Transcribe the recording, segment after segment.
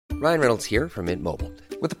Ryan Reynolds here from Mint Mobile.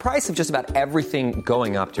 With the price of just about everything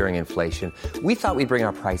going up during inflation, we thought we'd bring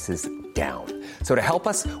our prices down. So to help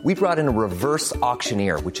us, we brought in a reverse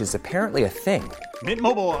auctioneer, which is apparently a thing. Mint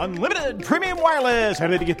Mobile Unlimited Premium Wireless. How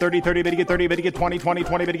to get 30, 30, bit to get 30, bit to get 20, 20,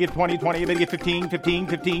 20, bit to get 20, 20, bit to get 15, 15,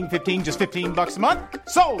 15, 15, just $15 a month?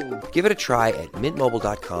 Sold! Give it a try at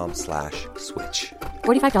mintmobile.com/switch.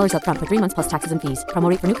 $45 up front for 3 months plus taxes and fees. Promo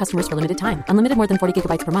rate for new customers for limited time. Unlimited more than 40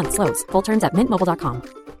 gigabytes per month. Slows full terms at mintmobile.com.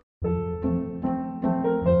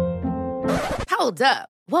 Hold up.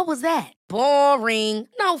 What was that? Boring.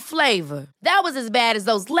 No flavor. That was as bad as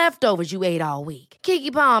those leftovers you ate all week.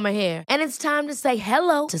 Keke Palmer here, and it's time to say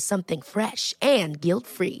hello to something fresh and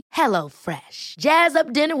guilt-free. Hello Fresh. Jazz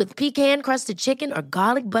up dinner with pecan-crusted chicken or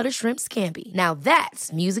garlic butter shrimp scampi. Now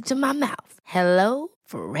that's music to my mouth. Hello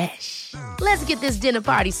Fresh. Let's get this dinner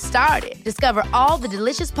party started. Discover all the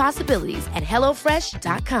delicious possibilities at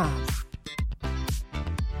hellofresh.com.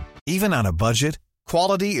 Even on a budget,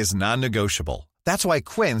 quality is non-negotiable. That's why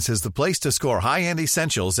Quince is the place to score high-end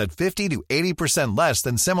essentials at 50 to 80% less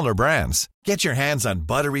than similar brands. Get your hands on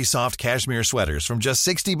buttery soft cashmere sweaters from just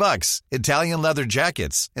 $60, Italian leather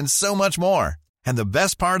jackets, and so much more. And the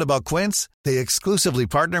best part about Quince, they exclusively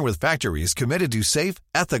partner with factories committed to safe,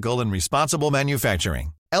 ethical, and responsible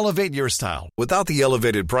manufacturing. Elevate your style without the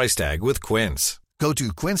elevated price tag with Quince. Go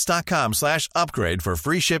to quince.com/upgrade for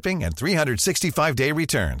free shipping and 365-day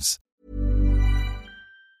returns.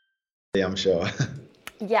 I'm sure.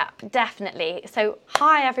 Yeah, definitely. So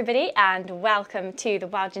hi everybody and welcome to the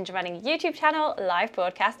Wild Ginger Running YouTube channel, live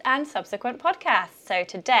broadcast and subsequent podcasts. So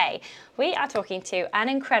today we are talking to an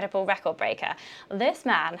incredible record breaker. This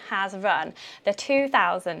man has run the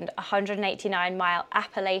 2,189 mile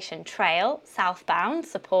Appalachian Trail, southbound,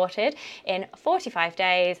 supported in 45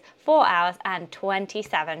 days, 4 hours and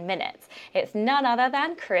 27 minutes. It's none other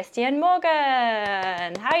than Kristian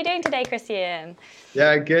Morgan. How are you doing today, Kristian?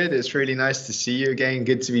 Yeah, good. It's really nice to see you again.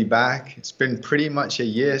 Good to be back. It's been pretty much a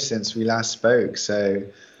year since we last spoke. So,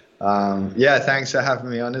 yeah, thanks for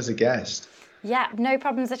having me on as a guest. Yeah, no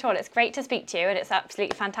problems at all. It's great to speak to you, and it's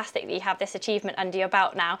absolutely fantastic that you have this achievement under your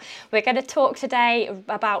belt now. We're going to talk today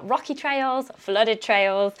about rocky trails, flooded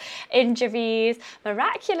trails, injuries,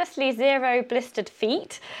 miraculously zero blistered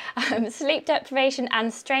feet, sleep deprivation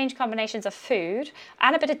and strange combinations of food,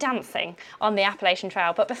 and a bit of dancing on the Appalachian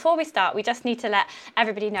Trail. But before we start, we just need to let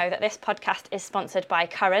everybody know that this podcast is sponsored by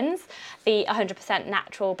Currans, the 100%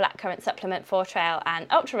 natural blackcurrant supplement for trail and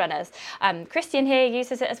ultra runners. Kristian here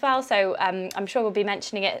uses it as well, so I'm sure we'll be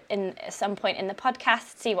mentioning it at some point in the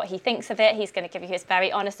podcast, see what he thinks of it. He's going to give you his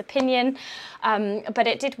very honest opinion. But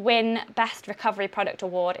it did win Best Recovery Product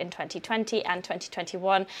Award in 2020 and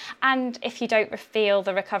 2021. And if you don't feel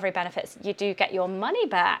the recovery benefits, you do get your money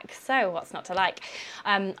back. So what's not to like?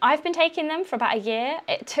 I've been taking them for about a year.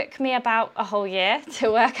 It took me about a whole year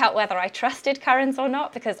to work out whether I trusted Currans or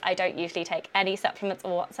not, because I don't usually take any supplements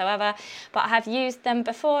whatsoever. But I have used them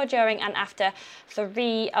before, during and after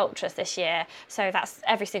 3 ultras this year. So that's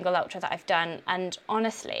every single ultra that I've done, and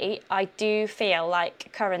honestly I do feel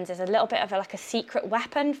like Currans is a little bit of a secret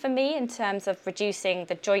weapon for me in terms of reducing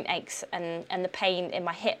the joint aches and the pain in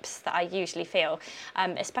my hips that I usually feel,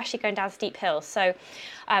 especially going down steep hills. So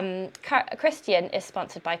Kristian is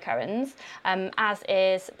sponsored by Currans, as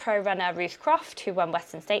is pro runner Ruth Croft, who won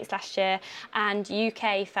Western States last year, and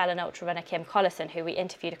UK Felon ultra runner Kim Collison, who we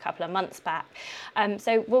interviewed a couple of months back.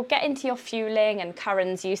 So we'll get into your fueling and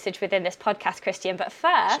Currans usage within this podcast, Kristian, but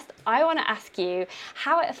first I want to ask you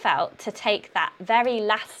how it felt to take that very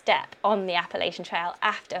last step on the Appalachian Trail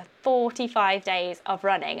after 45 days of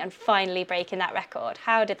running and finally breaking that record.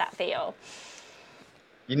 How did that feel?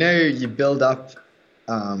 You know, you build up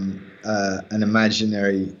an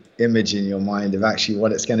imaginary image in your mind of actually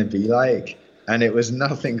what it's going to be like, and it was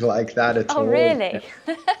nothing like that at all. Oh, really?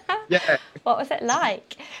 Yeah. What was it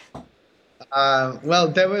like? Well,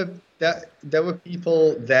 there were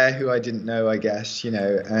people there who I didn't know, I guess,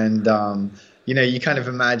 and you kind of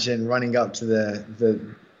imagine running up to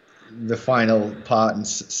the final part and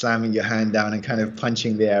slamming your hand down and kind of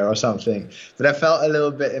punching the air or something. But I felt a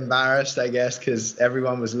little bit embarrassed, I guess, because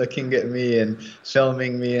everyone was looking at me and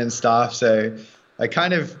filming me and stuff. So I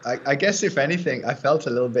guess if anything, I felt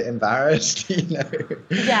a little bit embarrassed,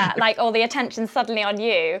 Yeah, like all the attention suddenly on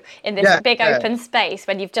you in this big open space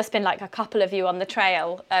when you've just been like a couple of you on the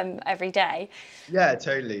trail every day. Yeah,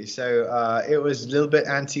 totally. So it was a little bit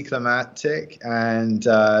anticlimactic, and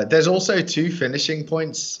there's also 2 finishing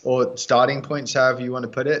points or starting points, however you want to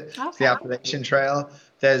put it. Okay. The Appalachian Trail.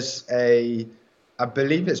 There's a I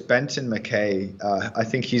believe it's Benton McKay. I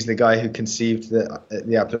think he's the guy who conceived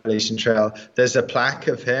the Appalachian Trail. There's a plaque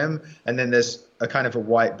of him, and then there's a kind of a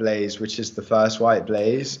white blaze, which is the first white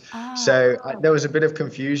blaze. So there was a bit of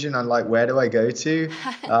confusion on like, where do I go to?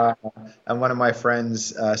 And one of my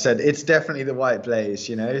friends said, it's definitely the white blaze,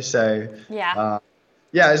 you know? So yeah,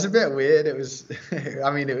 it's a bit weird. It was,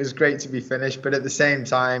 I mean, it was great to be finished, but at the same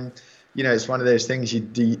time, you know, it's one of those things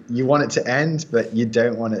you want it to end, but you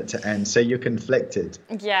don't want it to end. So you're conflicted.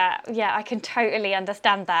 Yeah, I can totally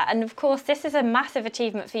understand that. And of course, this is a massive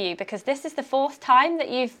achievement for you because this is the fourth time that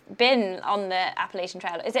you've been on the Appalachian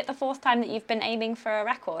Trail. Is it the fourth time that you've been aiming for a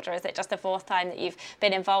record, or is it just the fourth time that you've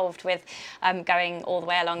been involved with going all the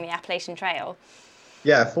way along the Appalachian Trail?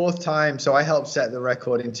 Yeah, fourth time. So I helped set the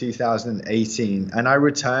record in 2018, and I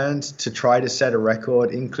returned to try to set a record,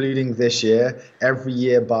 including this year, every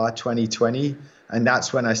year bar 2020. And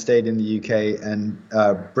that's when I stayed in the UK and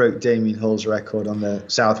broke Damien Hull's record on the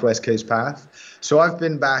Southwest Coast Path. So I've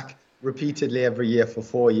been back repeatedly every year for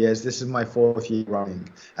 4 years. This is my fourth year running.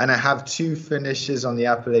 And I have 2 finishes on the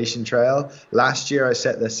Appalachian Trail. Last year, I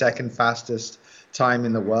set the second fastest time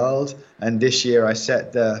in the world. And this year, I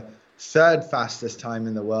set the third fastest time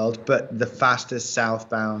in the world, but the fastest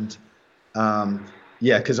southbound.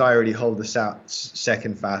 Because I already hold the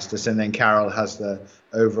second fastest, and then Carol has the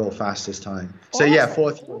overall fastest time. So awesome. Yeah,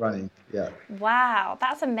 fourth year running. Yeah. Wow,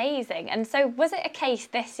 that's amazing. And so was it a case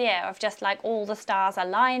this year of just like all the stars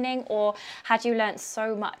aligning, or had you learned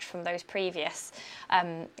so much from those previous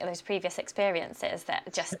experiences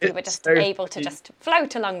that you were just able to just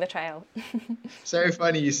float along the trail? So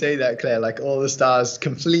funny you say that, Claire, like all the stars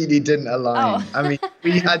completely didn't align. I mean,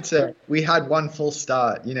 we had one full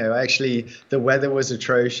start, you know, actually the weather was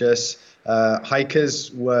atrocious.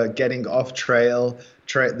 Hikers were getting off trail.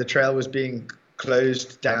 The trail was being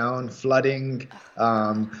closed down, flooding,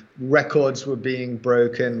 records were being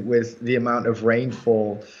broken with the amount of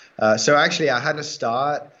rainfall. So actually I had a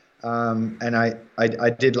start, and I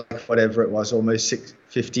did like whatever it was, almost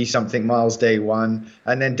 50 something miles day one.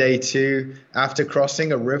 And then day two, after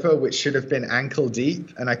crossing a river, which should have been ankle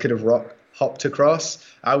deep and I could have hopped across,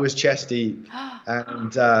 I was chest deep.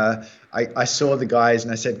 And I saw the guys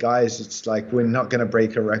and I said, guys, it's like, we're not going to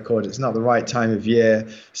break a record. It's not the right time of year.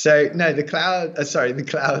 So no, the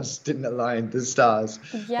clouds didn't align, the stars.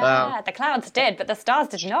 Yeah, the clouds did, but the stars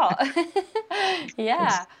did not.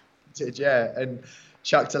 Yeah. Did, yeah. And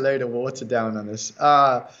chucked a load of water down on us.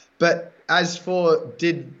 But as for,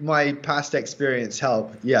 did my past experience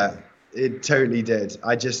help? Yeah, it totally did.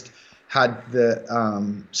 I just had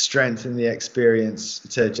the strength and the experience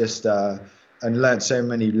to just and learned so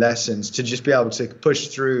many lessons to just be able to push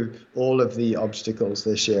through all of the obstacles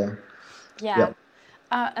this year. Yeah.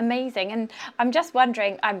 Amazing. And I'm just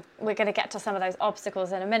wondering, we're going to get to some of those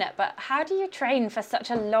obstacles in a minute, but how do you train for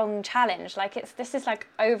such a long challenge? Like this is like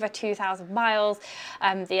over 2,000 miles.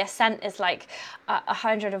 The ascent is like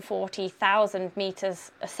 140,000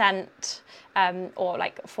 meters ascent, or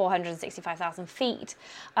like 465,000 feet.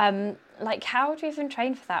 Like, how do you even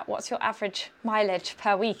train for that? What's your average mileage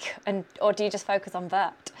per week? Or do you just focus on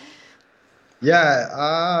vert?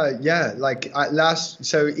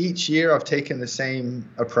 So each year I've taken the same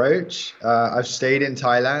approach. I've stayed in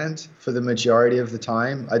Thailand for the majority of the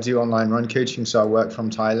time. I do online run coaching, so I work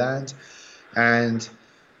from Thailand. And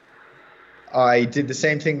I did the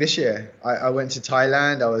same thing this year. I went to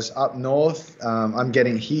Thailand. I was up north. I'm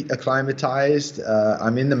getting heat acclimatized.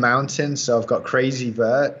 I'm in the mountains, so I've got crazy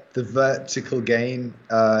vert. The vertical gain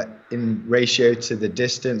in ratio to the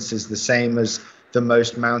distance is the same as the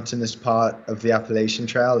most mountainous part of the Appalachian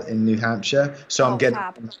Trail in New Hampshire. So I'm getting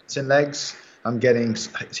mountain legs. I'm getting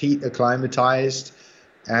heat acclimatized,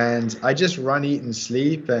 and I just run, eat, and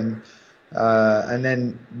sleep. And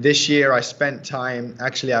then this year I spent time.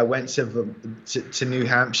 Actually, I went to New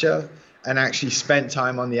Hampshire and actually spent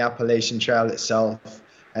time on the Appalachian Trail itself,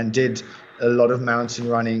 and did a lot of mountain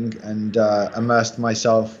running and immersed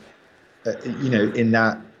myself, in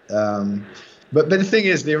that. But the thing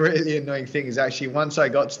is, the really annoying thing is actually once I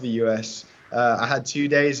got to the US, I had 2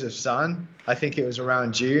 days of sun. I think it was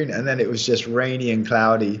around June, and then it was just rainy and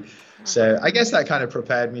cloudy. So I guess that kind of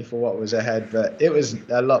prepared me for what was ahead, but it was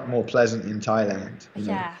a lot more pleasant in Thailand.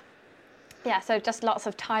 Yeah. Yeah, so just lots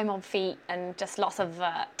of time on feet and just lots of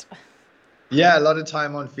vert. Yeah, a lot of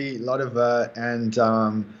time on feet, a lot of vert,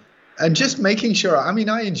 and just making sure, I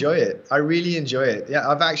enjoy it. I really enjoy it. Yeah,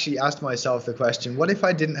 I've actually asked myself the question, what if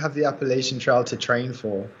I didn't have the Appalachian Trail to train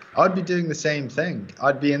for? I'd be doing the same thing.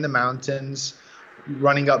 I'd be in the mountains,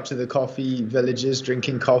 running up to the coffee villages,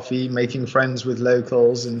 drinking coffee, making friends with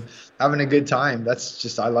locals and having a good time. That's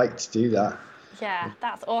just, I like to do that. Yeah,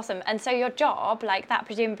 that's awesome. And so your job, like that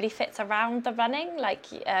presumably fits around the running, like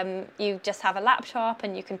you just have a laptop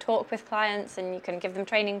and you can talk with clients and you can give them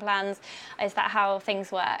training plans. Is that how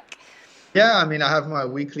things work? Yeah, I mean, I have my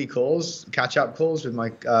weekly calls, catch-up calls with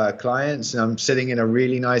my clients, and I'm sitting in a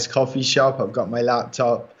really nice coffee shop. I've got my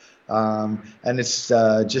laptop, and it's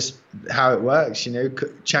just how it works. You know,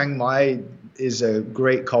 Chiang Mai is a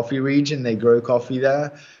great coffee region. They grow coffee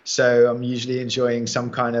there. So I'm usually enjoying some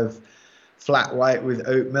kind of flat white with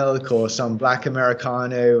oat milk or some black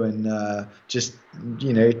Americano, and just,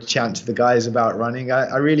 you know, chat to the guys about running.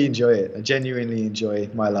 I really enjoy it. I genuinely enjoy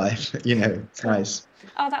my life. You know, it's nice.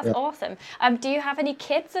 Oh, that's awesome. Do you have any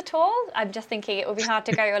kids at all? I'm just thinking it would be hard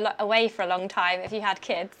to go away for a long time if you had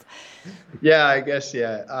kids. Yeah, I guess,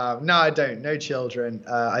 yeah. No, I don't. No children.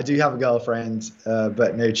 I do have a girlfriend,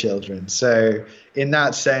 but no children. So in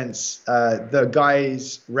that sense, the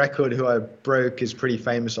guy's record who I broke is pretty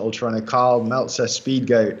famous ultra runner, Carl Meltzer, Speed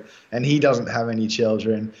Goat, and he doesn't have any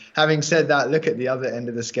children. Having said that, look at the other end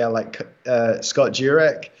of the scale, like Scott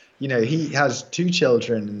Jurek. You know, he has 2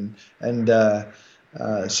 children, and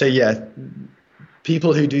so yeah,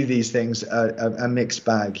 people who do these things are a mixed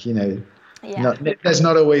bag, you know. Yeah. There's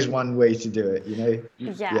not always one way to do it, you know.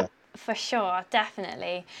 Yeah. For sure,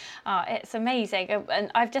 definitely. Oh, it's amazing. And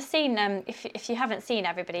I've just seen, if you haven't seen,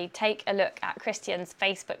 everybody, take a look at Kristian's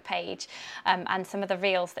Facebook page and some of the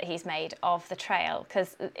reels that he's made of the trail,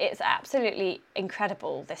 because it's absolutely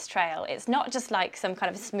incredible, this trail. It's not just like some kind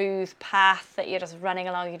of smooth path that you're just running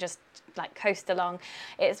along, you just like coast along.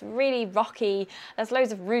 It's really rocky. There's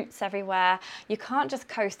loads of roots everywhere. You can't just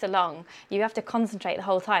coast along. You have to concentrate the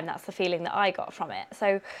whole time. That's the feeling that I got from it.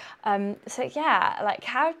 So yeah, like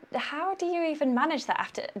how do you even manage that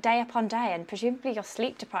after day upon day? And presumably you're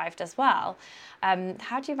sleep deprived as well.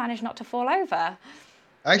 How do you manage not to fall over?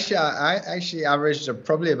 Actually, I actually averaged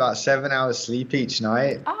probably about 7 hours sleep each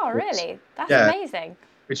night. Oh, really? That's amazing.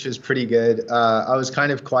 Which was pretty good. I was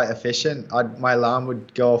kind of quite efficient. My alarm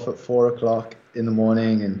would go off at 4 o'clock in the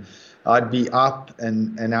morning, and I'd be up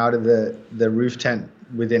and out of the roof tent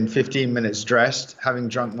within 15 minutes dressed, having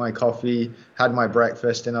drunk my coffee, had my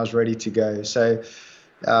breakfast, and I was ready to go. So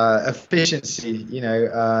efficiency, you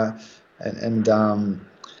know,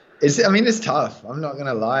 it's tough. I'm not going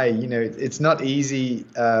to lie. You know, it's not easy,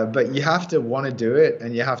 but you have to want to do it,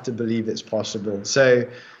 and you have to believe it's possible. So,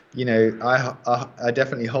 you know, I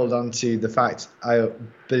definitely hold on to the fact I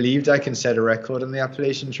believed I can set a record on the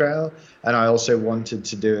Appalachian Trail, and I also wanted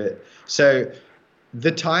to do it. So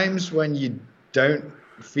the times when you don't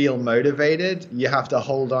feel motivated, you have to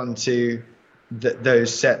hold on to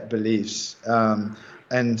those set beliefs.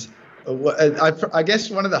 And I guess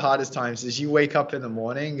one of the hardest times is you wake up in the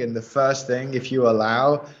morning, and the first thing, if you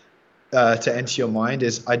allow to enter your mind,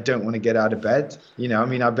 is I don't want to get out of bed. You know, I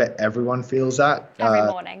mean, I bet everyone feels that.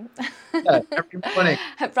 Every morning. Yeah, every morning.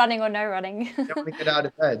 Running or no running. I don't want to get out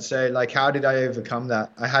of bed. So, like, how did I overcome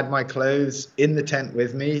that? I had my clothes in the tent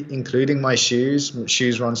with me, including my shoes.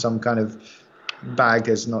 Shoes were on some kind of bag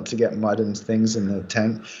as not to get mud and things in the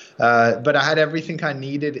tent. But I had everything I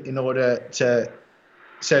needed in order to.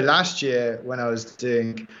 So last year when I was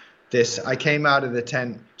doing this, I came out of the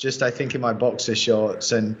tent just, I think, in my boxer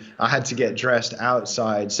shorts, and I had to get dressed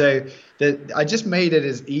outside. So I just made it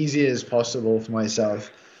as easy as possible for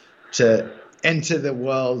myself to enter the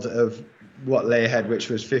world of what lay ahead, which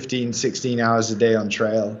was 15, 16 hours a day on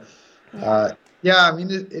trail. Yeah, I mean,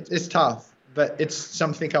 it's tough, but it's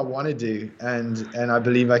something I want to do, and I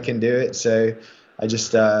believe I can do it. So I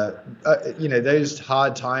just, you know, those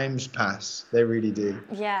hard times pass. They really do.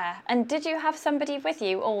 Yeah. And did you have somebody with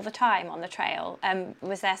you all the time on the trail?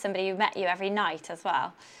 Was there somebody who met you every night as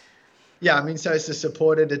well? Yeah, I mean, so it's a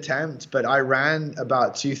supported attempt, but I ran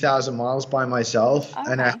about 2,000 miles by myself,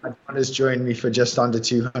 and I had runners join me for just under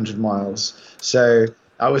 200 miles. So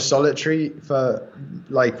I was solitary for,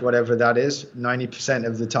 like, whatever that is, 90%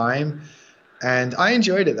 of the time. And I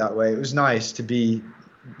enjoyed it that way. It was nice to be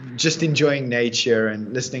just enjoying nature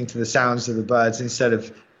and listening to the sounds of the birds instead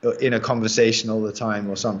of in a conversation all the time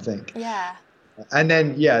or something. Yeah. And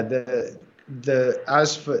then, yeah, I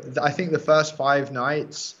think the first 5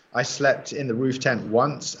 nights I slept in the roof tent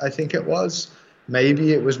once, I think it was.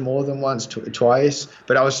 Maybe it was more than once, twice,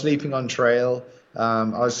 but I was sleeping on trail.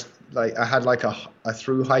 I had like a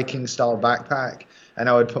through hiking style backpack, and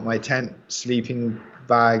I would put my tent, sleeping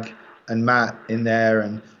bag and mat in there.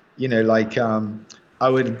 And, you know, like, I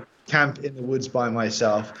would camp in the woods by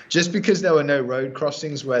myself just because there were no road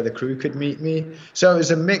crossings where the crew could meet me. So it was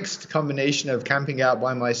a mixed combination of camping out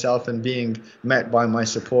by myself and being met by my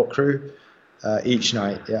support crew each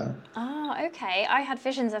night. Yeah. Oh, Oh, okay. I had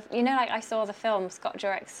visions of, like I saw the film, Scott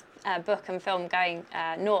Jurek's book and film Going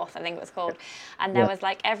North, I think it was called. And there was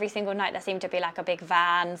like every single night there seemed to be like a big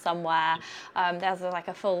van somewhere. There was like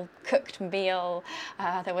a full cooked meal.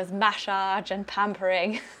 There was massage and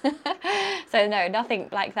pampering. So no, nothing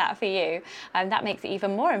like that for you. That makes it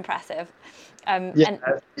even more impressive. But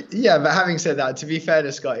having said that, to be fair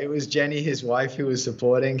to Scott, it was Jenny, his wife, who was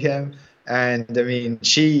supporting him. And I mean,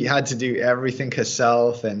 she had to do everything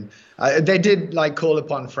herself, and they did like call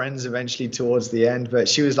upon friends eventually towards the end, but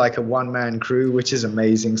she was like a one-man crew, which is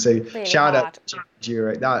amazing. So really shout out to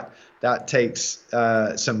Jurek. That takes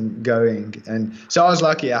some going. And so I was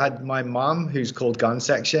lucky. I had my mom, who's called Gun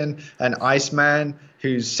Section, and Iceman,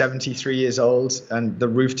 who's 73 years old, and the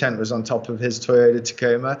roof tent was on top of his Toyota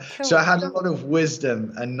Tacoma. Cool. So I had a lot of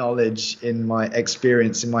wisdom and knowledge in my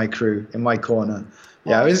experience, in my crew, in my corner.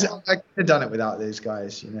 Yeah, I could have done it without those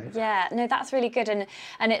guys, Yeah, no, that's really good. And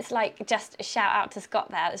it's like, just a shout out to Scott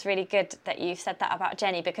there. It's really good that you said that about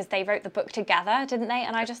Jenny, because they wrote the book together, didn't they?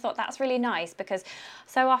 And I just thought that's really nice, because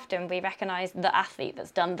so often we recognise the athlete that's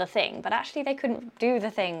done the thing, but actually they couldn't do the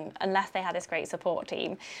thing unless they had this great support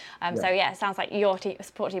team. So yeah, it sounds like your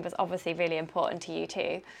support team was obviously really important to you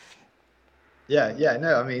too. Yeah,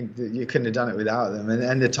 no, I mean, you couldn't have done it without them.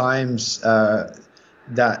 And the times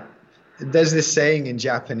that... There's this saying in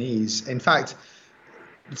Japanese. In fact,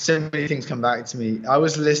 so many things come back to me. I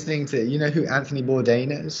was listening to, you know who Anthony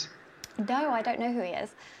Bourdain is? No, I don't know who he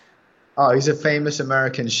is. Oh, he's a famous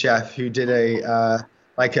American chef who did a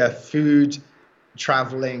food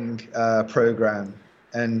traveling program,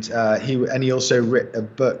 and he also wrote a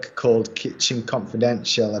book called Kitchen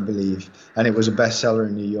Confidential, I believe, and it was a bestseller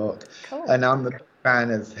in New York. Cool. And I'm a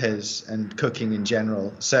fan of his and cooking in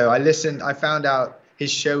general. So I found out his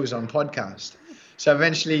show was on podcast. So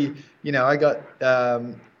eventually, I got,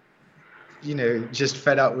 just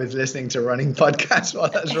fed up with listening to running podcasts while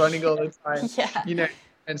I was running all the time,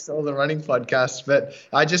 against all the running podcasts. But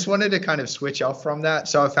I just wanted to kind of switch off from that.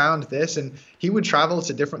 So I found this, and he would travel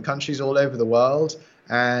to different countries all over the world.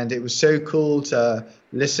 And it was so cool to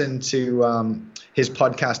listen to his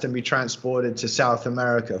podcast and be transported to South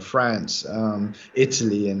America, France,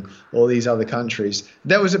 Italy, and all these other countries.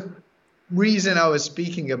 There was a reason I was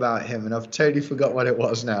speaking about him, and I've totally forgot what it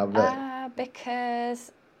was now. But because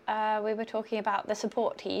we were talking about the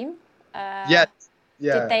support team. Yeah.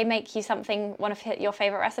 Did they make you something, one of your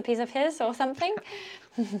favorite recipes of his, or something?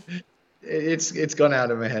 It's gone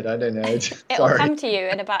out of my head. I don't know. It'll come to you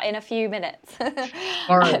in a few minutes.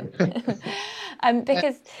 All right.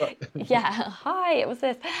 Because hi, it was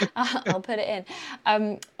this. I'll put it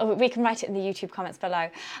in. We can write it in the YouTube comments below.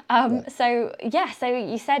 So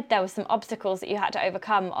you said there were some obstacles that you had to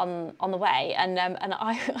overcome on the way, and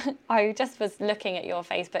I just was looking at your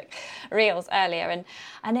Facebook reels earlier,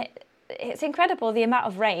 and it's incredible the amount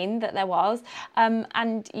of rain that there was,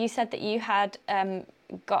 and you said that you had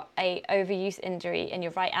got a overuse injury in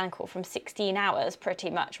your right ankle from 16 hours pretty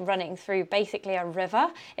much running through basically a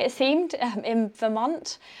river, it seemed, in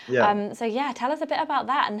Vermont. Tell us a bit about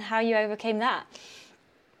that and how you overcame that.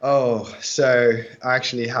 Oh, so I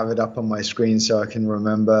actually have it up on my screen so I can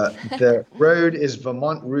remember. The road is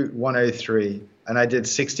Vermont Route 103, and I did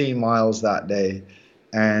 16 miles that day.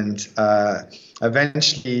 And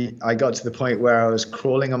eventually I got to the point where I was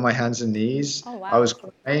crawling on my hands and knees. Oh, wow. I was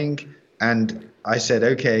crying, and I said,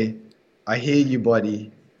 okay, I hear you,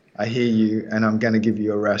 buddy. I hear you, and I'm going to give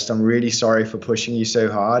you a rest. I'm really sorry for pushing you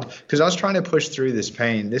so hard, because I was trying to push through this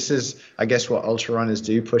pain. This is, I guess, what ultra runners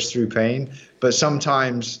do, push through pain. But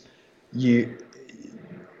sometimes you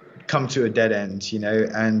come to a dead end,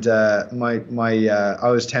 and I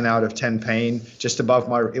was 10 out of 10 pain just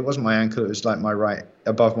above it wasn't my ankle, it was like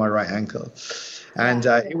above my right ankle. And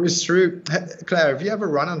it was through. Claire, have you ever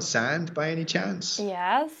run on sand by any chance?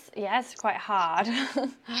 Yes, quite hard.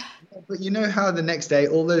 But you know how the next day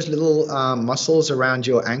all those little muscles around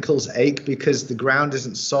your ankles ache because the ground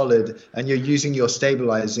isn't solid and you're using your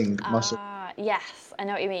stabilizing muscle? Yes, I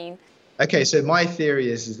know what you mean. Okay, so my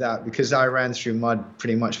theory is that because I ran through mud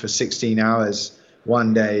pretty much for 16 hours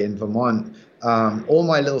one day in Vermont, all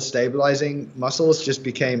my little stabilizing muscles just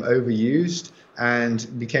became overused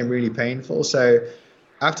and became really painful. So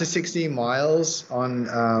after 16 miles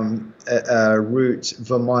on route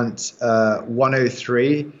Vermont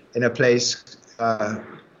 103 in a place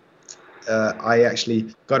I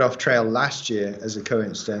actually got off trail last year as a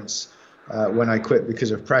coincidence when I quit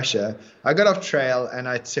because of pressure. I got off trail and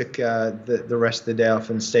I took the rest of the day off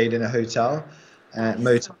and stayed in a hotel,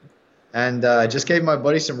 motel. And just gave my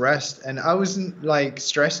body some rest. And I wasn't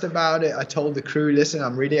stressed about it. I told the crew, listen,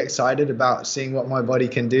 I'm really excited about seeing what my body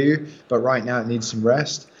can do, but right now it needs some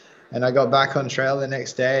rest. And I got back on trail the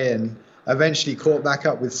next day and eventually caught back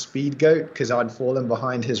up with Speed Goat because I'd fallen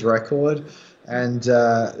behind his record, and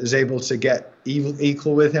was able to get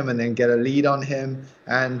equal with him and then get a lead on him.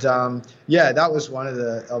 And that was one of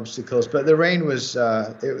the obstacles. But the rain was,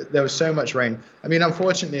 there was so much rain. I mean,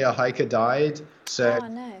 unfortunately, a hiker died. So, oh,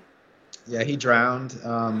 no. Yeah, he drowned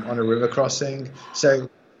on a river crossing. So,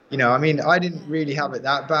 I mean, I didn't really have it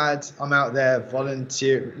that bad. I'm out there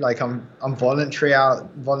volunteer, like I'm voluntary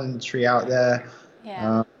out there.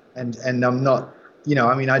 Yeah. And I'm not,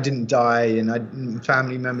 I mean, I didn't die, and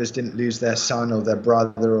family members didn't lose their son or their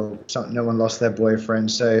brother, or something. No one lost their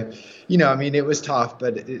boyfriend. So, I mean, it was tough,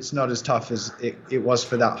 but it's not as tough as it was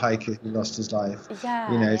for that hiker who lost his life.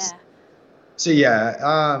 Yeah. So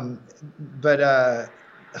but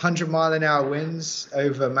 100-mile-an-hour winds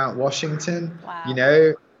over Mount Washington.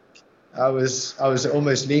 Wow. I was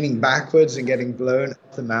almost leaning backwards and getting blown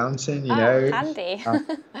up the mountain. Handy.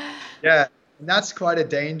 Yeah. And that's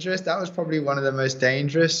that was probably one of the most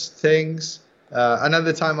dangerous things.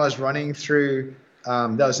 Another time I was running through,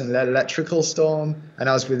 there was an electrical storm, and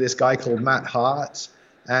I was with this guy called Matt Hart,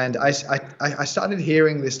 and I started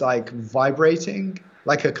hearing this like vibrating,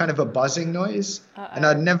 like a kind of a buzzing noise. And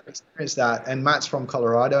I'd never experienced that. And Matt's from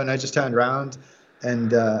Colorado, and I just turned around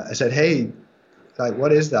and I said, "Hey, like,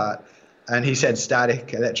 what is that?" And he said,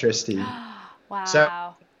 "Static electricity." Wow. So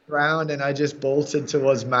around, and I just bolted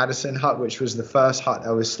towards Madison Hut, which was the first hut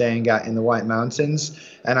I was staying at in the White Mountains.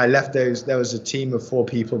 And I left there was a team of 4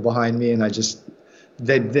 people behind me, and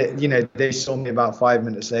they saw me about 5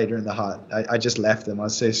 minutes later in the hut. I just left them. I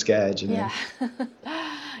was so scared, Yeah.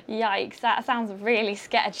 Yikes, that sounds really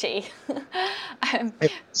sketchy.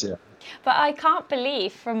 Yeah. But I can't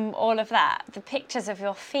believe from all of that, the pictures of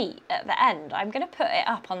your feet at the end. I'm going to put it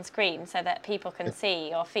up on screen so that people can see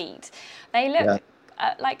your feet. They look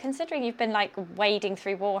like, considering you've been like wading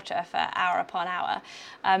through water for hour upon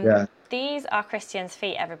hour. These are Kristian's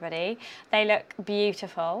feet, everybody. They look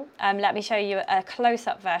beautiful. Let me show you a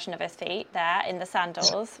close-up version of his feet there in the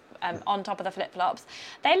sandals, on top of the flip-flops.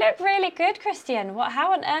 They look really good, Kristian.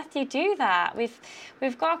 How on earth do you do that?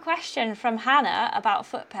 We've got a question from Hannah about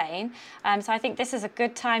foot pain, so I think this is a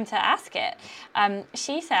good time to ask it.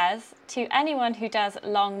 She says, to anyone who does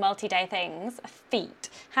long multi-day things, feet,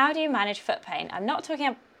 how do you manage foot pain? I'm not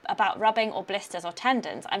talking about rubbing or blisters or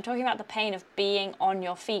tendons. I'm talking about the pain of being on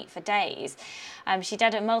your feet for days. She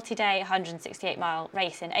did a multi-day 168-mile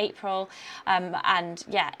race in April, and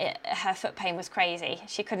her foot pain was crazy.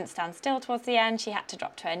 She couldn't stand still towards the end. She had to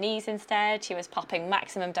drop to her knees instead. She was popping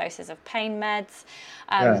maximum doses of pain meds.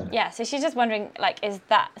 So she's just wondering, like, is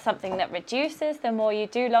that something that reduces the more you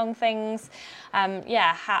do long things?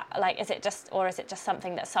 Is it just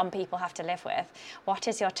something that some people have to live with? What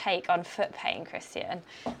is your take on foot pain, Kristian?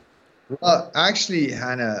 Well, actually,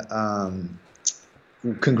 Hannah,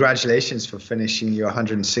 congratulations for finishing your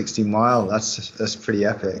 160-mile. That's pretty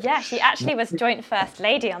epic. Yeah, she actually was joint first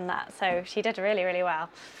lady on that, so she did really, really well.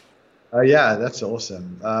 Yeah, that's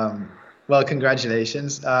awesome. Well,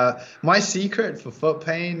 congratulations. My secret for foot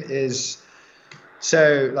pain is,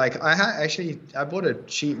 so like I bought a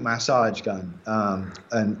cheap massage gun,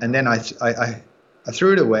 and then I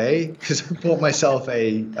threw it away because I bought myself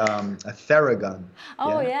a Theragun.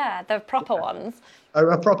 Oh yeah, the proper ones.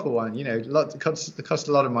 A proper one, it cost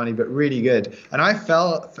a lot of money, but really good. And I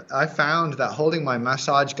found that holding my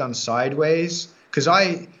massage gun sideways, because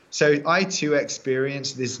I too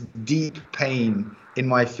experienced this deep pain in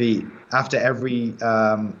my feet after every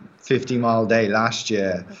 50-mile day last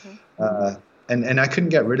year. Mm-hmm. And I couldn't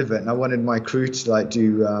get rid of it. And I wanted my crew to like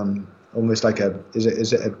do almost like is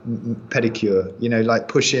it a pedicure? Like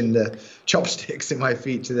push in the chopsticks in my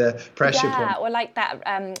feet to the pressure point. Yeah, or like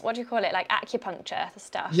that. What do you call it? Like acupuncture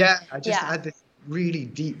stuff. Yeah, I just had this really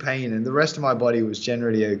deep pain, and the rest of my body was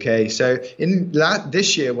generally okay. So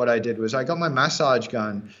this year, what I did was I got my massage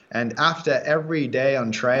gun, and after every day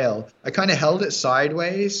on trail, I kind of held it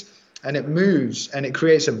sideways. And it moves and it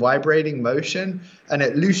creates a vibrating motion, and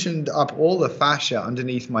it loosened up all the fascia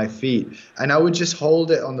underneath my feet. And I would just hold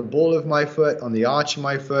it on the ball of my foot, on the arch of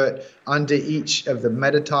my foot, under each of the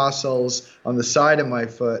metatarsals, on the side of my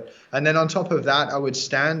foot. And then on top of that, I would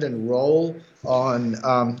stand and roll on,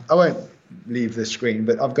 I won't leave the screen,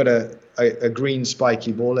 but I've got a green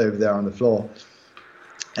spiky ball over there on the floor.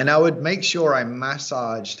 And I would make sure I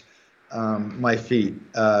massaged my feet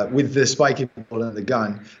with the spiky ball and the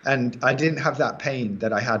gun, and I didn't have that pain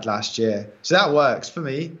that I had last year. So that works for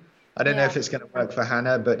me. I don't know if it's going to work for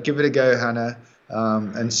Hannah, but give it a go, Hannah,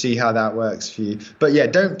 and see how that works for you. But yeah,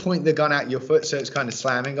 don't point the gun at your foot so it's kind of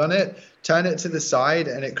slamming on it. Turn it to the side,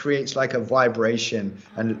 and it creates like a vibration,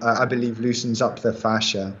 and I believe loosens up the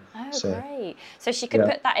fascia. Great. So she could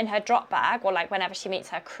put that in her drop bag, or like whenever she meets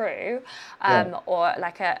her crew, or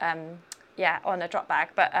like on a drop bag.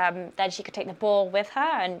 But then she could take the ball with her,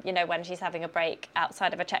 and when she's having a break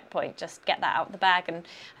outside of a checkpoint, just get that out of the bag and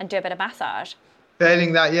do a bit of massage.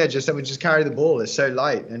 Failing that, just carry the ball. It's so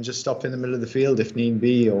light, and just stop in the middle of the field if need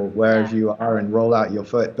be, or wherever you are, and roll out your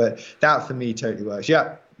foot. But that for me totally works.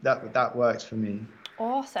 Yeah, that works for me.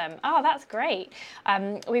 Awesome. Oh, that's great.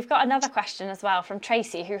 We've got another question as well from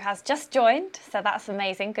Tracy, who has just joined. So that's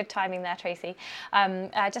amazing. Good timing there, Tracy.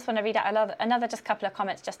 I just want to read out another just couple of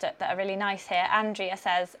comments that are really nice here. Andrea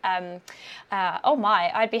says, oh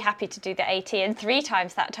my, I'd be happy to do the AT in 3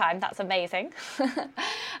 times that time. That's amazing.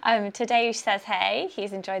 Today says, hey,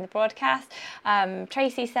 he's enjoying the broadcast.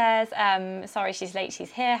 Tracy says, sorry, she's late.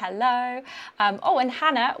 She's here. Hello. And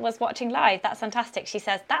Hannah was watching live. That's fantastic. She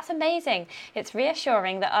says, that's amazing. It's reassuring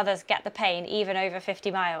that others get the pain even over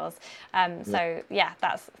 50 miles.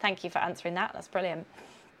 Thank you for answering that. That's brilliant.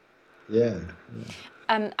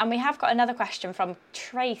 And we have got another question from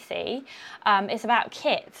Tracy. It's about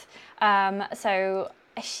kit. So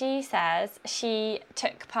she says she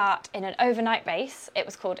took part in an overnight race. It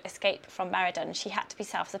was called Escape from Meriden. She had to be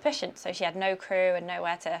self-sufficient, so she had no crew and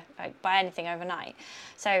nowhere to buy anything overnight.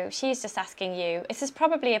 So she's just asking you, this is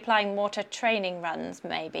probably applying more to training runs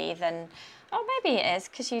maybe than... Oh, maybe it is,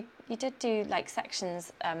 because you did do like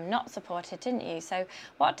sections not supported, didn't you? So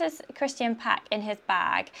what does Kristian pack in his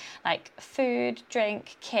bag? Like food,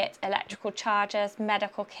 drink, kit, electrical chargers,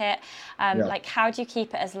 medical kit. Like how do you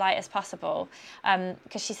keep it as light as possible?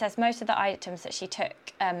 Because she says most of the items that she took,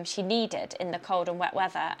 she needed in the cold and wet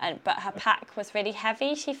weather, but her pack was really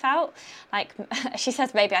heavy, she felt. Like, she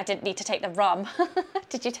says maybe I didn't need to take the rum.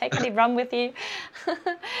 Did you take any rum with you?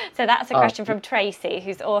 So that's a question from Tracy,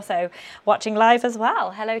 who's also watching live as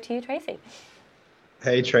well. Hello to you, Tracy.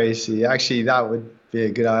 Hey, Tracy. Actually, that would be a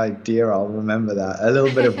good idea. I'll remember that. A little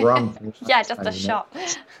bit of rum. Just a shot.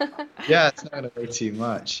 It's not going to weigh too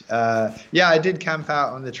much. I did camp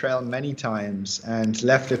out on the trail many times and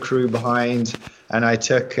left a crew behind. And I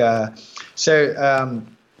took, a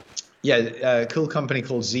cool company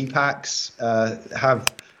called Z-Packs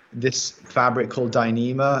have this fabric called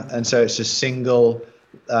Dyneema. And so it's a single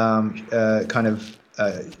like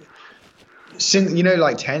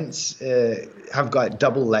tents have got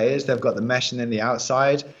double layers. They've got the mesh and then the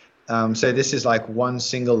outside. So this is like one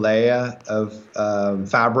single layer of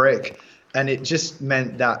fabric. And it just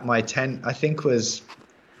meant that my tent, I think was,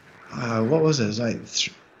 what was it? It was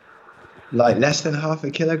like less than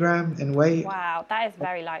 0.5 kilogram in weight. Wow, that is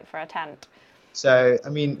very light for a tent. So, I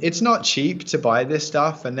mean, it's not cheap to buy this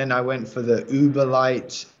stuff. And then I went for the uber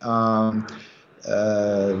light,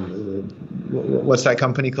 what's that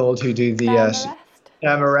company called who do the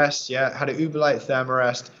Thermarest? Had an Uberlight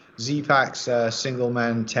Thermarest, Z-Packs single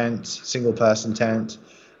person tent.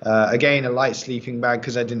 Again, a light sleeping bag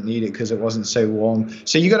because I didn't need it because it wasn't so warm.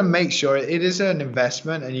 So you got to make sure it is an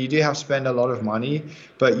investment, and you do have to spend a lot of money,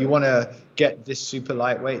 but you want to get this super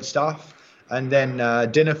lightweight stuff. And then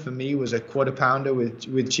dinner for me was a 1/4 pounder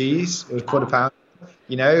with cheese. It was 1/4 pounder.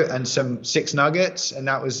 And some 6 nuggets, and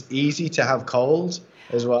that was easy to have cold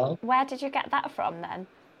as well. Where did you get that from then?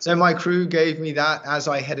 So my crew gave me that as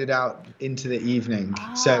I headed out into the evening.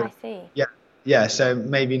 Oh, so I see. So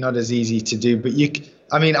maybe not as easy to do, but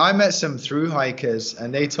I met some thru hikers,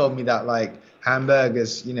 and they told me that like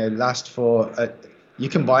hamburgers, last for you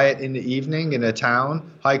can buy it in the evening in a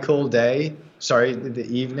town, hike all day. The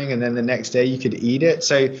evening, and then the next day you could eat it.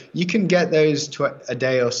 So you can get those a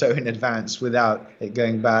day or so in advance without it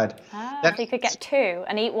going bad. So you could get 2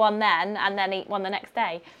 and eat one then, and then eat one the next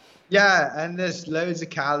day. Yeah, and there's loads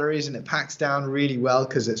of calories, and it packs down really well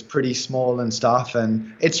because it's pretty small and stuff,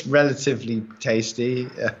 and it's relatively tasty,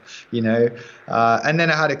 And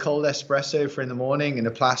then I had a cold espresso for in the morning in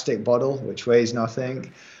a plastic bottle, which weighs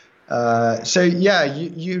nothing.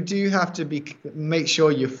 You do have to make sure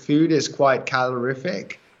your food is quite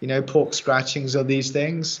calorific, pork scratchings or these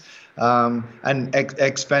things, and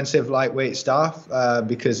expensive lightweight stuff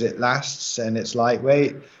because it lasts and it's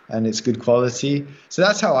lightweight and it's good quality. So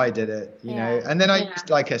that's how I did it, And then I used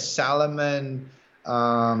like a Salomon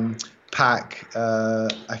pack.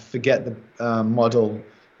 I forget the model,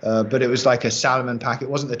 but it was like a Salomon pack. It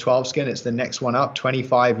wasn't the 12 skin. It's the next one up,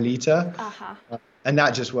 25 liter. And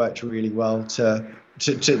that just worked really well to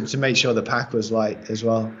make sure the pack was light as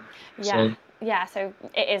well. So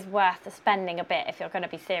it is worth spending a bit if you're going to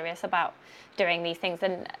be serious about doing these things.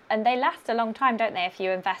 And they last a long time, don't they, if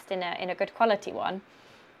you invest in a good quality one?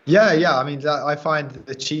 Yeah. I mean, I find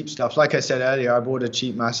the cheap stuff. Like I said earlier, I bought a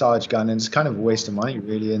cheap massage gun, and it's kind of a waste of money,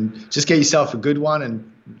 really. And just get yourself a good one,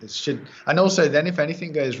 and it should. And also, then if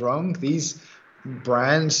anything goes wrong, these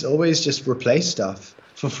brands always just replace stuff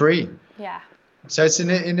for free. Yeah. So it's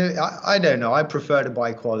I don't know. I prefer to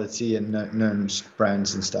buy quality and known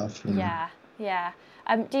brands and stuff. Yeah.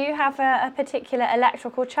 Do you have a particular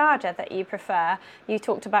electrical charger that you prefer? You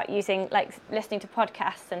talked about using, like, listening to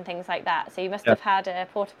podcasts and things like that. So you must have had a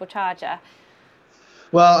portable charger.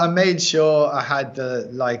 Well, I made sure I had the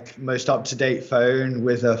most up-to-date phone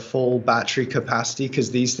with a full battery capacity,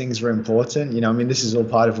 because these things are important. I mean, this is all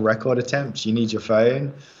part of record attempts. You need your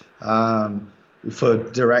phone. For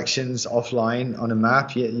directions offline on a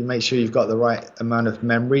map, you make sure you've got the right amount of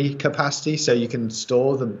memory capacity so you can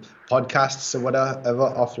store the podcasts or whatever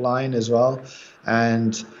offline as well.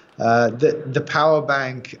 And the power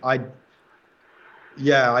bank, I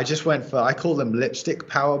just went for, I call them lipstick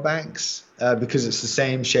power banks because it's the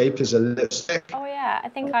same shape as a lipstick. Oh yeah, I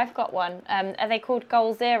think I've got one. Are they called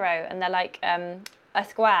Goal Zero? And they're like a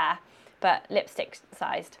square, but lipstick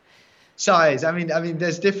sized. I mean,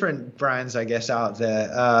 there's different brands, I guess, out there.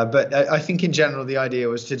 But I think in general, the idea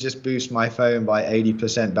was to just boost my phone by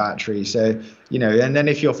 80% battery. So, and then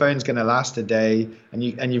if your phone's going to last a day and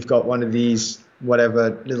you've got one of these,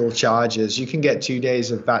 whatever little chargers, you can get 2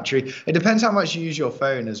 days of battery. It depends how much you use your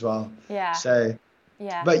phone as well. Yeah. So,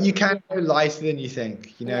 yeah. But you can go lighter than you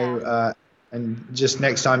think, and just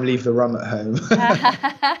next time leave the rum at home.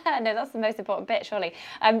 No, that's the most important bit, surely.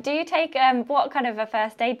 Do you take, what kind of a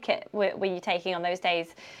first aid kit were you taking on those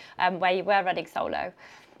days where you were running solo?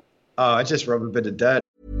 Oh, I just rub a bit of dirt.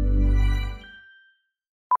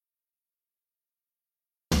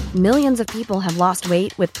 Millions of people have lost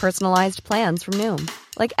weight with personalized plans from Noom.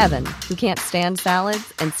 Like Evan, who can't stand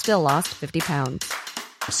salads and still lost 50 pounds.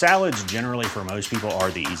 Salads generally for most people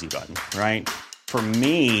are the easy button, right? For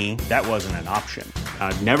me, that wasn't an option.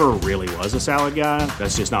 I never really was a salad guy.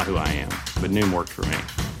 That's just not who I am. But Noom worked for me.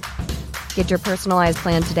 Get your personalized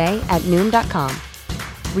plan today at Noom.com.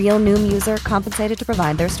 Real Noom user compensated to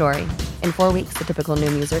provide their story. In 4 weeks, the typical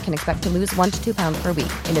Noom user can expect to lose 1 to 2 pounds per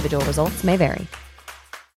week. Individual results may vary.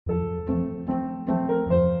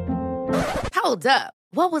 Hold up.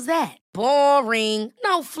 What was that? Boring.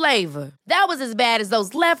 No flavor. That was as bad as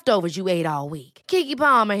those leftovers you ate all week. Keke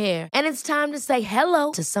Palmer here, and it's time to say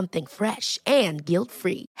hello to something fresh and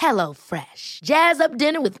guilt-free. Hello Fresh. Jazz up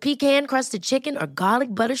dinner with pecan-crusted chicken or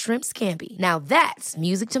garlic butter shrimp scampi. Now that's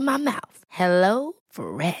music to my mouth. Hello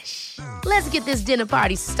Fresh. Let's get this dinner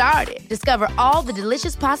party started. Discover all the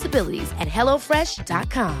delicious possibilities at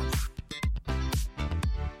hellofresh.com.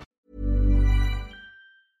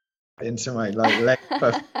 Into my leg,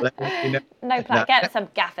 No plan. Get some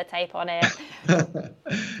gaffer tape on it.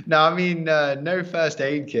 No, I mean, no first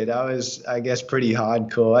aid kit. I was, I guess, pretty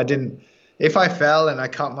hardcore. If I fell and I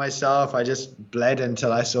cut myself, I just bled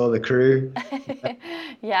until I saw the crew.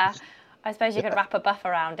 Yeah, I suppose you could wrap a buff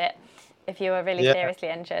around it if you were really seriously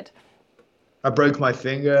injured. I broke my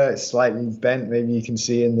finger. It's slightly bent. Maybe you can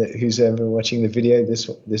see who's ever watching the video.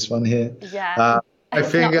 This one here. Yeah. My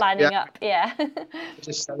finger, not lining up, yeah.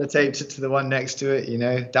 Just sellotaped it to the one next to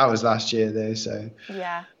it, That was last year, though, so.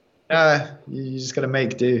 Yeah. You just got to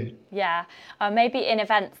make do. Yeah. Maybe in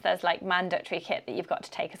events there's like mandatory kit that you've got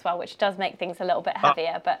to take as well, which does make things a little bit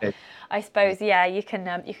heavier. But okay. I suppose, you can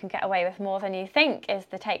get away with more than you think is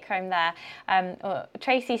the take home there.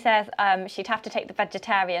 Tracy says she'd have to take the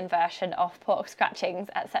vegetarian version of pork scratchings,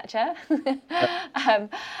 etc.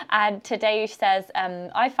 And today she says,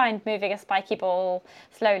 I find moving a spiky ball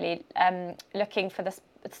slowly, looking for the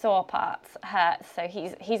sore parts hurts, so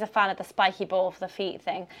he's a fan of the spiky ball for the feet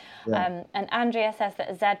thing. And Andrea says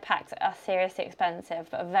that Z packs are seriously expensive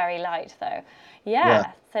but very light though.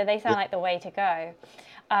 So they sound like the way to go.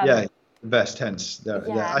 The best, hence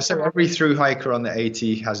I said every through hiker on the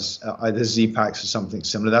AT has either Z packs or something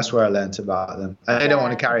similar. That's where I learnt about them, and they don't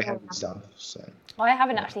want to carry heavy stuff, so. Well, I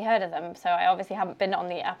haven't actually heard of them, so I obviously haven't been on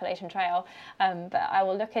the Appalachian Trail, but I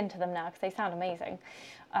will look into them now because they sound amazing.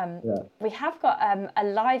 We have got a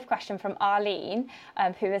live question from Arlene,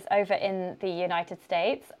 who is over in the United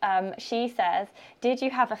States. She says, did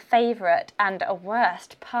you have a favourite and a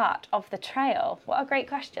worst part of the trail? What a great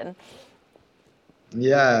question.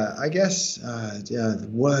 Yeah, I guess, the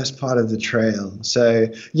worst part of the trail. So,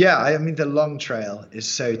 I mean, the long trail is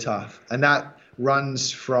so tough. And that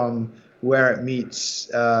runs from where it meets,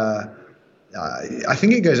 I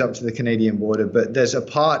think it goes up to the Canadian border, but there's a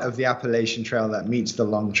part of the Appalachian Trail that meets the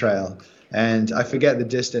Long Trail. And I forget the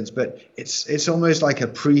distance, but it's almost like a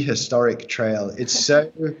prehistoric trail. It's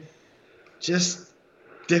so just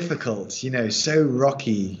difficult, so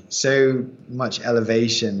rocky, so much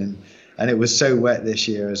elevation, and it was so wet this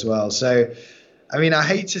year as well. So, I mean, I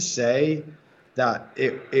hate to say that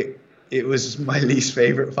it was my least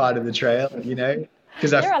favorite part of the trail,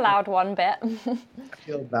 because you're allowed one bit. I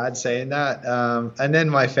feel bad saying that. And then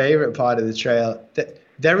my favorite part of the trail,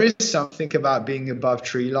 there is something about being above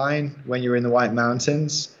tree line when you're in the White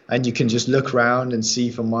Mountains and you can just look around and see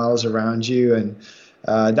for miles around you. And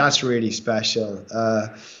that's really special.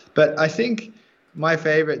 But I think my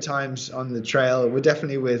favorite times on the trail were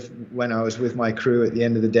definitely when I was with my crew at the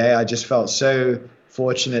end of the day. I just felt so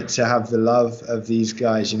fortunate to have the love of these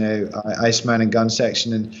guys, Iceman and Gun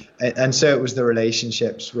Section. And so it was the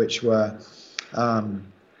relationships which were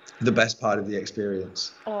the best part of the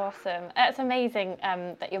experience. Awesome. It's amazing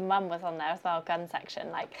that your mum was on there as well, Gun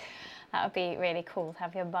Section. Like, that would be really cool to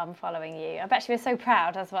have your mum following you. I bet she was so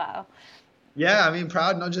proud as well. Yeah, I mean,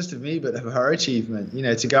 proud not just of me, but of her achievement.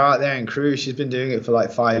 To go out there and crew. She's been doing it for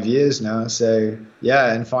like 5 years now. So,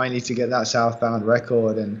 yeah, and finally to get that southbound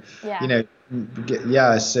record and,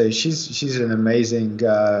 so she's an amazing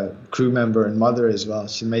crew member and mother as well.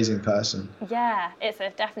 She's an amazing person. Yeah, it's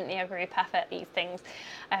definitely a group effort, these things.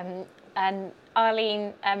 And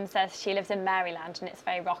Arlene says she lives in Maryland and it's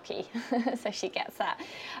very rocky, so she gets that.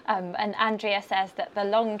 And Andrea says that the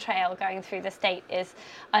long trail going through the state is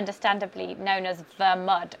understandably known as the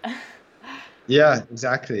mud. Yeah,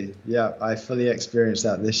 exactly. Yeah, I fully experienced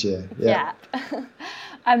that this year. Yeah.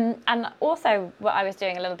 And also, what I was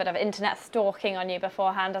doing a little bit of internet stalking on you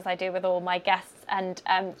beforehand, as I do with all my guests, and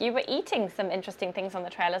you were eating some interesting things on the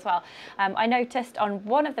trail as well. I noticed on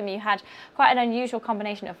one of them you had quite an unusual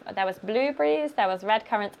combination of, there was blueberries, there was red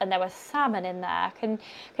currants, and there was salmon in there. Can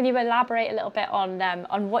you elaborate a little bit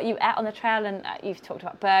on what you ate on the trail? And you've talked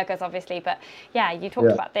about burgers, obviously, but yeah, you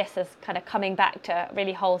talked about this as kind of coming back to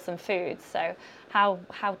really wholesome foods. So how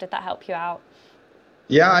did that help you out?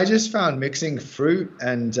 Yeah, I just found mixing fruit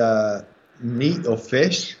and meat or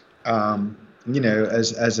fish,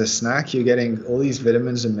 as a snack, you're getting all these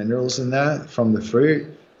vitamins and minerals in there from the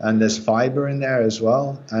fruit, and there's fiber in there as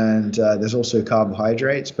well. And there's also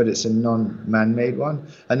carbohydrates, but it's a non-man-made one.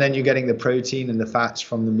 And then you're getting the protein and the fats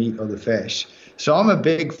from the meat or the fish. So I'm a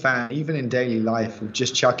big fan, even in daily life, of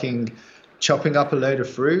just chopping up a load of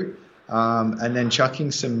fruit and then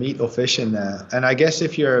chucking some meat or fish in there. And I guess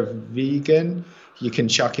if you're a vegan, you can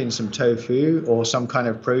chuck in some tofu or some kind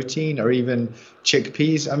of protein or even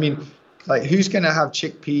chickpeas. I mean, like, who's going to have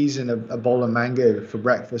chickpeas and a bowl of mango for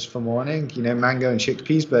breakfast for morning? Mango and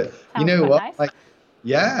chickpeas. But you know what? Nice. Like,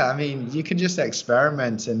 yeah, I mean, you can just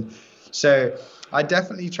experiment. And so I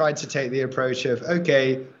definitely tried to take the approach of,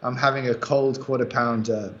 okay, I'm having a cold quarter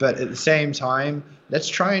pounder, but at the same time, let's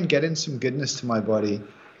try and get in some goodness to my body.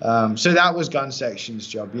 So that was Gun Section's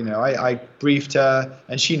job. I briefed her,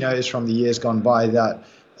 and she knows from the years gone by that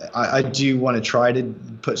I do want to try to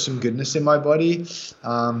put some goodness in my body.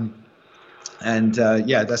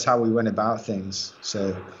 That's how we went about things.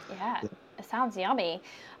 So yeah, it sounds yummy.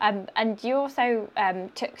 And you also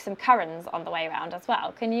took some currans on the way around as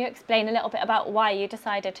well. Can you explain a little bit about why you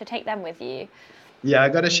decided to take them with you? Yeah, I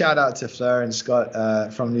got a shout out to Fleur and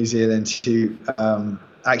Scott from New Zealand, who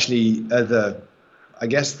actually are the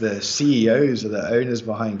CEOs or the owners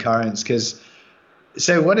behind Currents.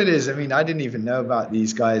 So what it is, I mean, I didn't even know about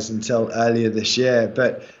these guys until earlier this year,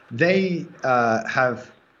 but they have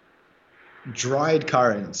dried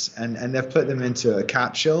currants and they've put them into a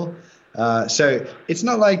capsule. So it's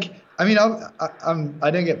not like, I mean,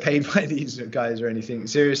 I don't get paid by these guys or anything.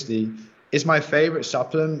 Seriously, it's my favorite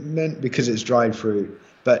supplement because it's dried fruit,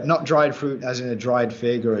 but not dried fruit as in a dried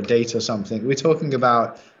fig or a date or something. We're talking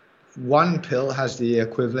about one pill has the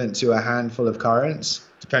equivalent to a handful of currants,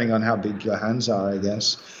 depending on how big your hands are, I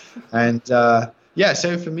guess. And so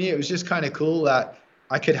for me, it was just kind of cool that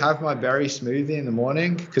I could have my berry smoothie in the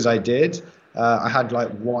morning, because I did. I had like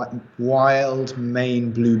wild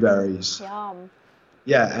Maine blueberries. Yum.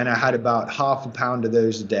 Yeah, and I had about half a pound of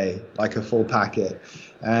those a day, like a full packet.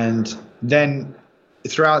 And then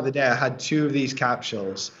throughout the day, I had 2 of these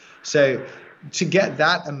capsules. So to get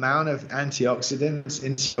that amount of antioxidants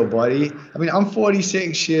into your body, I mean, I'm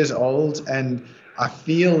 46 years old, and I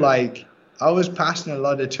feel like I was passing a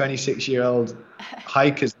lot of 26-year-old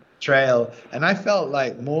hikers on the trail, and I felt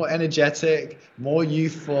like more energetic, more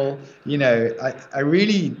youthful. I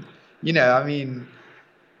really, I mean,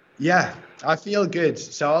 yeah, I feel good.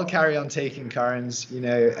 So I'll carry on taking currants,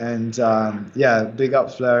 and big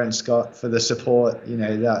up Fleur and Scott for the support,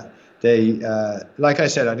 that they, like I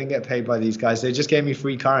said, I didn't get paid by these guys. They just gave me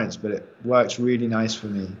free currants, but works really nice for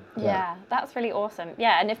me. Yeah, that's really awesome.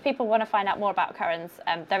 Yeah, and if people want to find out more about Currans,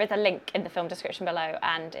 there is a link in the film description below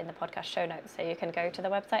and in the podcast show notes, so you can go to the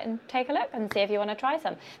website and take a look and see if you want to try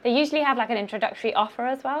some. They usually have like an introductory offer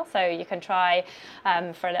as well, so you can try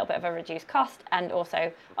for a little bit of a reduced cost, and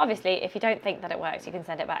also, obviously, if you don't think that it works, you can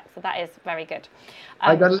send it back, so that is very good.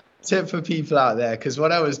 I got a little tip for people out there, because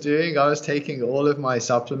what I was doing, I was taking all of my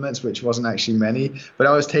supplements, which wasn't actually many, but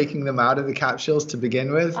I was taking them out of the capsules to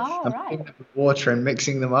begin with, and putting them with water and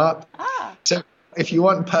mixing them up. So if you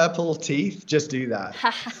want purple teeth, just do that.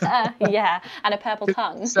 Yeah, and a purple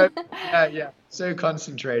tongue. So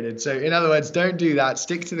concentrated. So in other words, don't do that.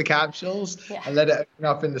 Stick to the capsules and let it open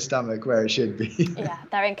up in the stomach where it should be. Yeah,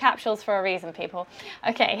 they're in capsules for a reason, people.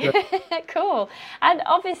 Okay, cool. And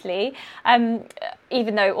obviously,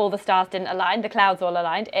 even though all the stars didn't align, the clouds all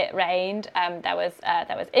aligned, it rained, there was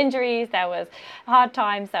injuries, there was hard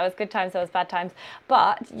times, there was good times, there was bad times,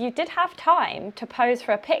 but you did have time to pose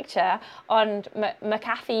for a picture on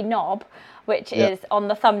McAfee Knob, which is on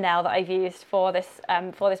the thumbnail that I've used for this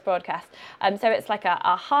broadcast. So it's like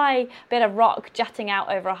a high bit of rock jutting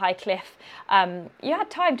out over a high cliff. You had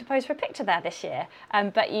time to pose for a picture there this year,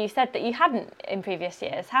 but you said that you hadn't in previous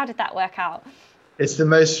years. How did that work out? It's the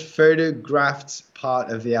most photographed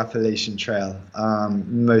part of the Appalachian Trail,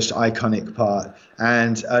 most iconic part.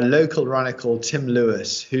 And a local runner called Tim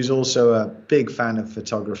Lewis, who's also a big fan of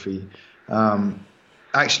photography,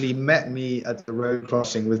 actually met me at the road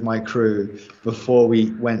crossing with my crew before we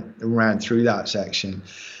ran through that section.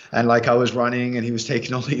 And like I was running and he was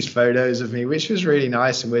taking all these photos of me, which was really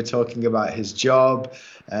nice. And we're talking about his job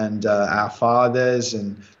and our fathers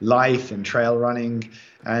and life and trail running.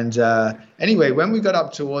 And anyway, when we got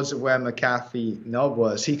up towards where McAfee Knob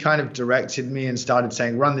was, he kind of directed me and started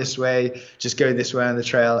saying, run this way, just go this way on the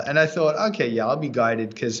trail. And I thought, okay, yeah, I'll be guided,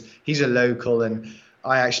 because he's a local and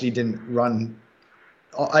I actually didn't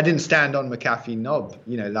stand on McAfee Knob,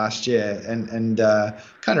 last year, and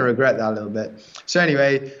kind of regret that a little bit. So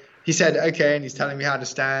anyway, he said, okay, and he's telling me how to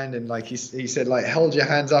stand, and like he said, like, hold your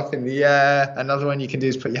hands up in the air. Another one you can do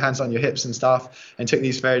is put your hands on your hips and stuff, and took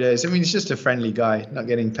these photos. I mean, he's just a friendly guy, not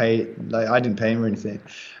getting paid. Like, I didn't pay him or anything.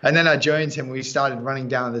 And then I joined him. We started running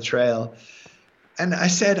down the trail, and I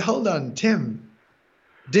said, hold on, Tim,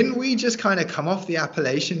 didn't we just kind of come off the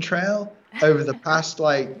Appalachian Trail over the past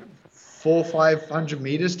 400-500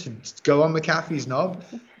 meters to go on McAfee's Knob?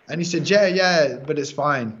 And he said, yeah, but it's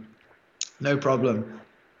fine, no problem.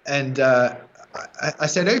 And I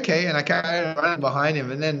said, okay, and I carried on running behind him.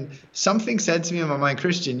 And then something said to me in my mind,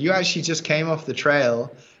 Kristian, you actually just came off the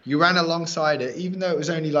trail, you ran alongside it, even though it was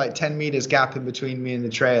only like 10 meters gap in between me and the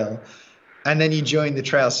trail, and then you joined the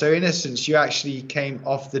trail. So in essence, you actually came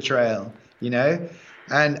off the trail,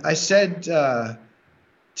 And I said,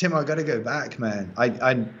 Tim, I've got to go back, man.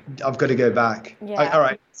 I've got to go back. Yeah. All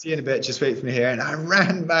right, see you in a bit. Just wait for me here. And I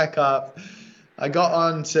ran back up. I got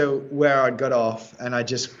on to where I'd got off, and I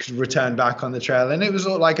just returned back on the trail. And it was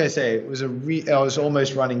all, like I say, it was I was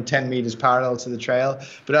almost running 10 meters parallel to the trail.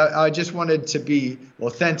 But I just wanted to be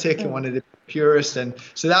authentic and wanted to be purist. And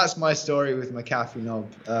so that's my story with McAfee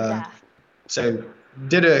Knob. So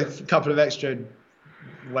did a couple of extra,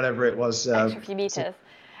 whatever it was. Extra few meters.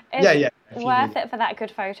 Yeah. Worth it for that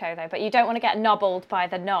good photo, though. But you don't want to get nobbled by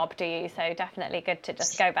the knob, do you? So definitely good to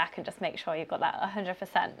just go back and just make sure you've got that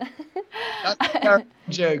 100%. That's a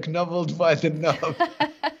joke, nobbled by the knob.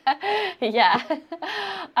 Yeah.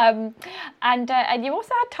 And you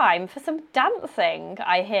also had time for some dancing,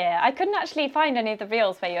 I hear. I couldn't actually find any of the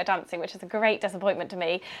reels where you were dancing, which is a great disappointment to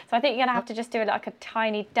me. So I think you're going to have to just do like a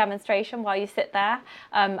tiny demonstration while you sit there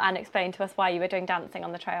and explain to us why you were doing dancing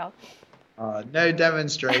on the trail. No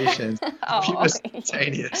demonstrations. Pure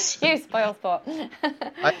spontaneous. You spoil sport.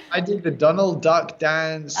 I did the Donald Duck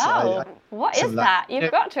dance. What is that? You've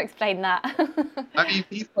got to explain that. I mean,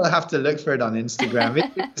 people have to look for it on Instagram.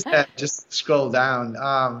 It's there, just scroll down.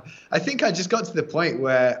 I think I just got to the point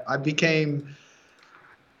where I became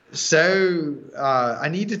so I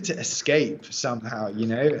needed to escape somehow,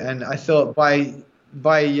 and I thought by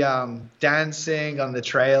dancing on the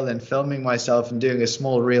trail and filming myself and doing a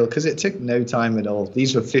small reel, because it took no time at all.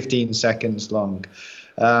 These were 15 seconds long.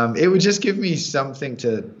 It would just give me something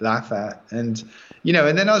to laugh at. And,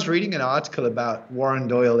 and then I was reading an article about Warren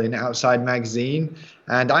Doyle in Outside Magazine,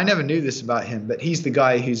 and I never knew this about him, but he's the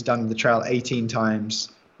guy who's done the trail 18 times,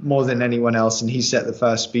 more than anyone else, and he set the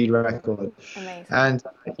first speed record. Amazing. And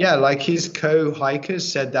like his co-hikers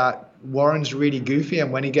said that Warren's really goofy,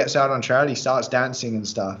 and when he gets out on trail, he starts dancing and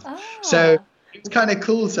stuff. So it's kind of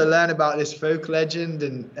cool to learn about this folk legend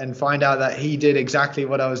and find out that he did exactly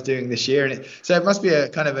what I was doing this year. And so it must be a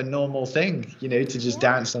kind of a normal thing, you know, to just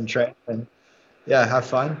dance on trail and have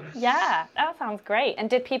fun. Yeah, that sounds great. And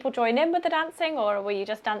did people join in with the dancing, or were you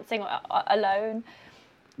just dancing alone?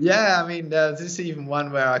 Yeah, I mean, there's even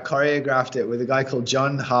one where I choreographed it with a guy called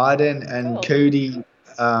John Harden and Cody.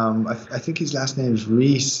 I think his last name is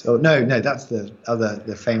Reese. Oh, no, that's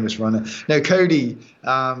the famous runner. No, Cody.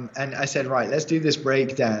 And I said, right, let's do this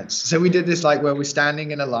break dance. So we did this like where we're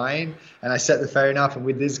standing in a line, and I set the phone up, and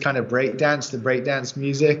with this kind of break dance, the break dance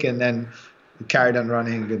music, and then we carried on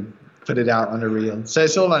running and put it out on a reel. So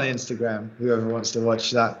it's all on Instagram, whoever wants to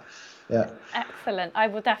watch that. Yeah. Excellent. I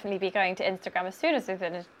will definitely be going to Instagram as soon as we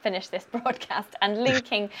finish this broadcast and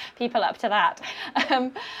linking people up to that.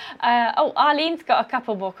 Arlene's got a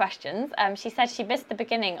couple more questions. She said she missed the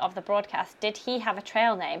beginning of the broadcast. Did he have a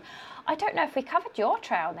trail name? I don't know if we covered your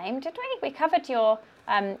trail name, did we? We covered your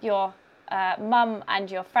mum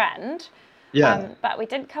and your friend. Yeah. But we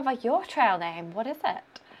didn't cover your trail name. What is it?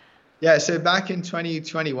 Yeah, so back in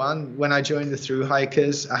 2021, when I joined the Thru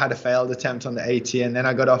Hikers, I had a failed attempt on the AT, and then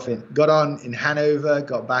I got on in Hanover,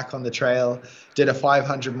 got back on the trail, did a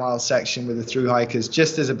 500-mile section with the Thru Hikers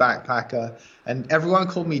just as a backpacker, and everyone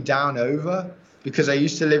called me Down Over because I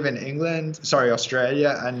used to live in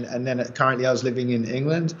Australia, and then currently I was living in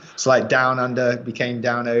England. So like Down Under became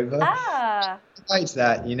Down Over. I liked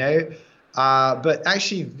that, you know. But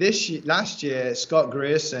actually last year, Scott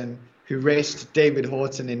Grierson, who raced David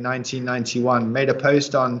Horton in 1991, made a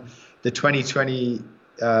post on the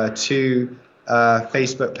 2022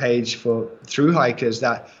 Facebook page for Thru Hikers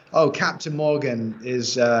that, Captain Morgan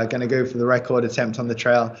is going to go for the record attempt on the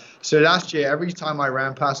trail. So last year, every time I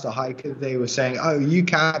ran past a hiker, they were saying, "Oh, you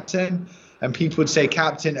Captain?" And people would say,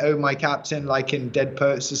 "Captain, oh, my Captain," like in Dead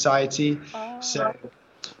Poets Society.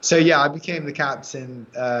 So yeah, I became the captain,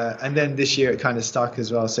 and then this year it kind of stuck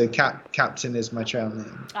as well. So Captain is my trail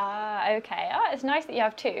name. Okay. It's nice that you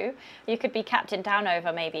have two. You could be Captain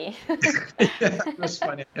Downover, maybe. Yeah, that's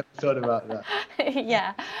funny. I never thought about that.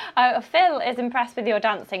 Yeah. Phil is impressed with your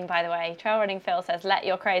dancing, by the way. Trail Running Phil says, "Let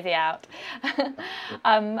your crazy out."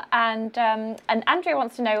 And Andrea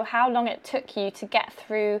wants to know how long it took you to get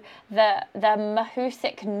through the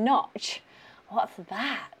Mahoosuc Notch. What's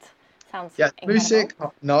that? Sounds Mahoosuc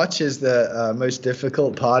Notch is the most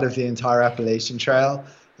difficult part of the entire Appalachian Trail,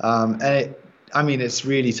 and it's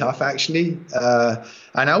really tough actually.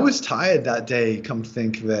 And I was tired that day. Come to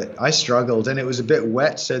think of it, I struggled, and it was a bit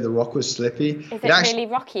wet, so the rock was slippy. Is it really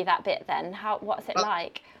rocky, that bit? Then what's it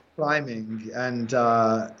like? Climbing, and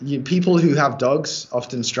people who have dogs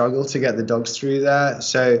often struggle to get the dogs through there.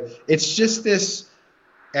 So it's just this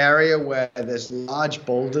area where there's large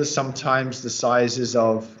boulders, sometimes the sizes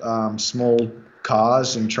of small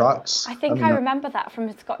cars and trucks. I think I remember that from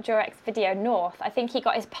Scott Jurek's video North. I think he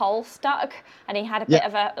got his pole stuck, and he had a bit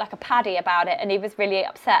of a paddy about it, and he was really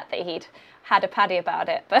upset that he'd had a paddy about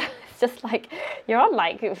it. But it's just like, you're on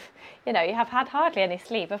you have had hardly any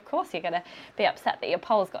sleep. Of course you're going to be upset that your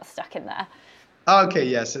pole's got stuck in there. Okay,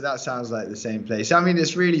 yeah, so that sounds like the same place. I mean,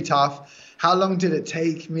 it's really tough. How long did it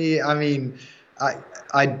take me? I mean, I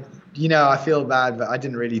feel bad, but I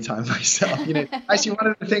didn't really time myself. Actually, one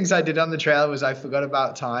of the things I did on the trail was I forgot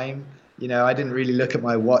about time. I didn't really look at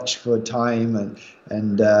my watch for time,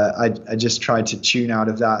 and I just tried to tune out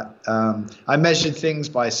of that. I measured things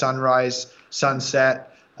by sunrise,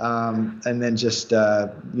 sunset, and then just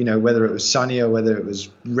whether it was sunny or whether it was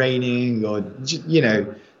raining, or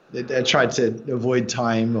I tried to avoid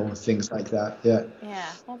time or things like that. Yeah.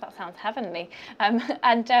 Yeah. Well, that sounds heavenly. And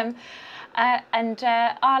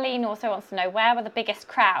Arlene also wants to know, where were the biggest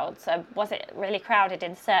crowds? Was it really crowded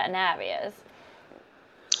in certain areas?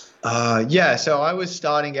 So I was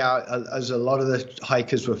starting out as a lot of the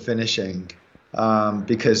hikers were finishing,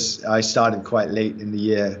 because I started quite late in the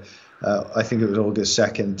year. I think it was August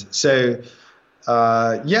 2nd. So,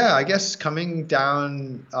 I guess coming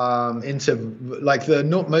down into like the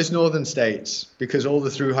most northern states, because all the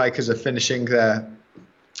thru hikers are finishing their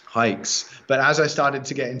hikes. But as I started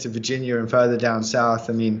to get into Virginia and further down south,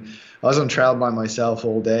 I mean, I was on trail by myself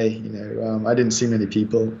all day. I didn't see many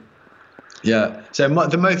people. Yeah. So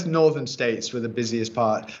the most northern states were the busiest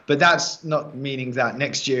part. But that's not meaning that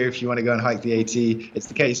next year, if you want to go and hike the AT, it's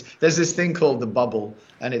the case. There's this thing called the bubble,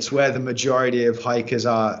 and it's where the majority of hikers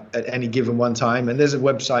are at any given one time. And there's a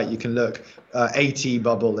website you can look, AT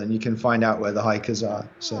bubble, and you can find out where the hikers are.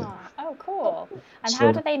 So. Oh, cool. And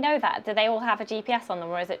how do they know that? Do they all have a GPS on them,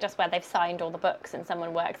 or is it just where they've signed all the books and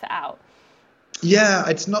someone works it out? Yeah,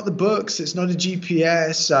 it's not the books. It's not a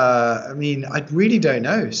GPS. I really don't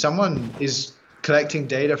know. Someone is collecting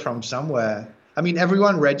data from somewhere. I mean,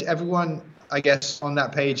 everyone, I guess, on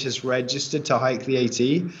that page has registered to hike the AT,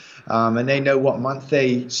 and they know what month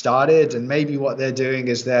they started, and maybe what they're doing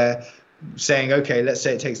is they're saying, okay, let's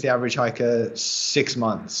say it takes the average hiker 6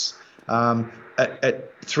 months.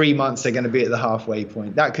 At 3 months, they're going to be at the halfway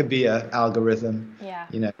point. That could be an algorithm,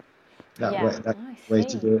 that way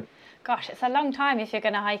to do it. Gosh, it's a long time if you're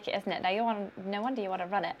going to hike it, isn't it? No wonder you want to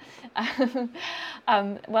run it.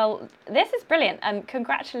 Well, this is brilliant, and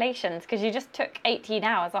congratulations, because you just took 18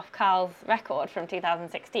 hours off Carl's record from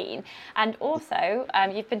 2016. And also,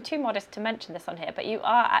 you've been too modest to mention this on here, but you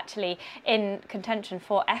are actually in contention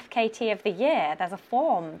for FKT of the Year. There's a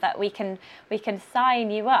form that we can sign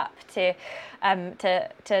you up to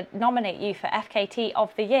nominate you for FKT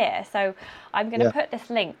of the Year. So I'm going to put this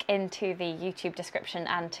link into the YouTube description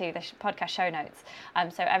and to the podcast show notes.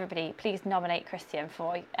 So everybody, please nominate Kristian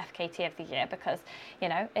for FKT of the Year, because, you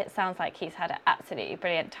know, it sounds like he's had an absolutely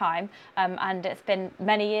brilliant time, and it's been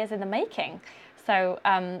many years in the making. So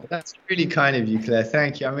that's really kind of you, Claire.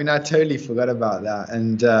 Thank you. I mean, I totally forgot about that,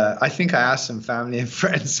 and I think I asked some family and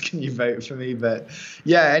friends, can you vote for me? But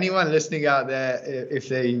yeah, anyone listening out there, if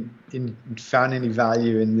they found any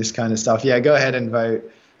value in this kind of stuff, go ahead and vote.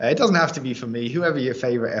 It doesn't have to be for me, whoever your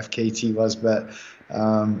favorite FKT was, but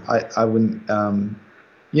I wouldn't.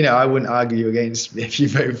 I wouldn't argue against if you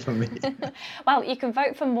vote for me. Well, you can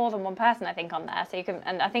vote for more than one person, I think, on there. So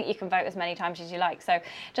I think you can vote as many times as you like. So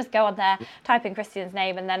just go on there, type in Kristian's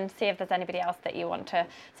name, and then see if there's anybody else that you want to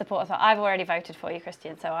support as well. I've already voted for you,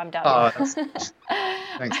 Kristian, so I'm done. Oh, thanks.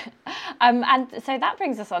 And so that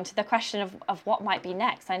brings us on to the question of what might be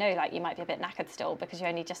next. I know, like, you might be a bit knackered still because you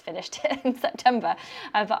only just finished it in September.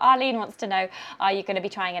 But Arlene wants to know, are you going to be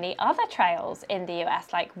trying any other trails in the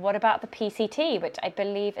US? Like, what about the PCT, which I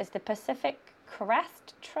believe is the Pacific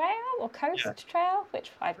Crest Trail or Coast Trail,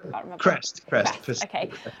 which I can't remember. Crest.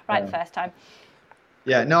 Okay, right, the first time.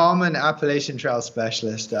 Yeah, no, I'm an Appalachian Trail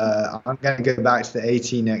specialist. I'm going to go back to the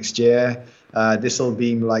AT next year. This will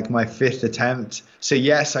be like my 5th attempt. So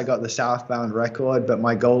yes, I got the southbound record, but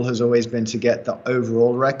my goal has always been to get the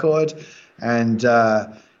overall record. And they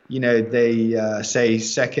say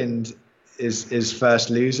second is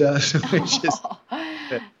first loser, which is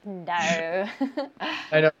no.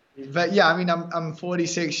 I know. But yeah, I mean, I'm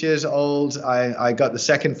 46 years old. I got the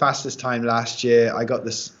second fastest time last year. I got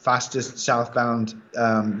the fastest southbound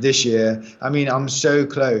this year. I mean, I'm so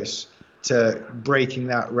close to breaking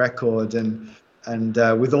that record. And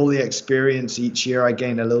with all the experience each year, I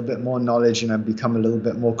gain a little bit more knowledge, and I become a little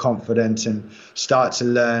bit more confident and start to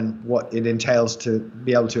learn what it entails to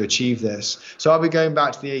be able to achieve this. So I'll be going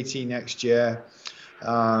back to the AT next year.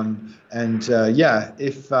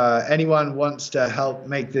 If anyone wants to help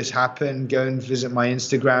make this happen, go and visit my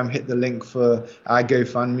Instagram, hit the link for our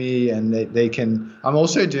GoFundMe, and they can. I'm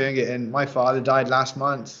also doing it, and my father died last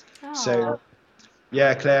month. Aww. So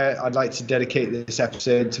yeah, Claire, I'd like to dedicate this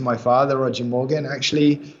episode to my father, Kristian Morgan,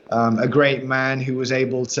 actually, a great man who was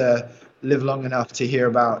able to live long enough to hear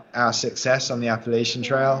about our success on the Appalachian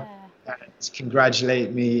Trail.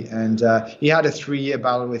 Congratulate me, and he had a 3-year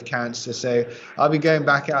battle with cancer, so I'll be going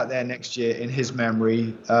back out there next year in his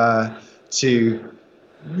memory one,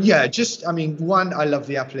 I love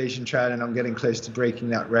the Appalachian Trail and I'm getting close to breaking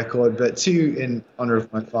that record, but 2, in honor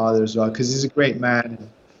of my father as well, because he's a great man, and,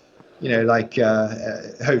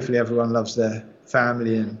 hopefully everyone loves their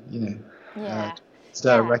family, and that's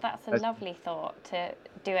a lovely thought, to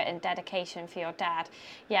do it in dedication for your dad.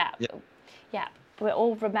 Yeah. We'll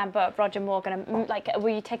all remember Roger Morgan. Like,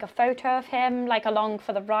 will you take a photo of him, like, along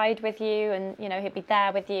for the ride with you, and he'll be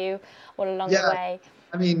there with you all along the way?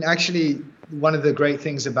 I mean, actually, one of the great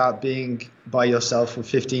things about being by yourself for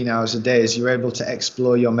 15 hours a day is you're able to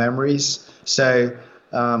explore your memories. So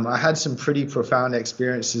I had some pretty profound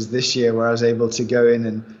experiences this year where I was able to go in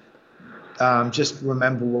and just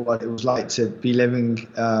remember what it was like to be living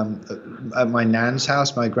at my nan's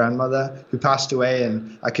house, my grandmother, who passed away,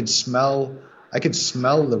 and I could smell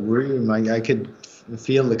the room. I could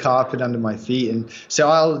feel the carpet under my feet. And so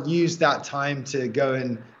I'll use that time to go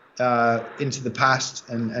into the past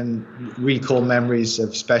and recall memories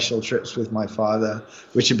of special trips with my father,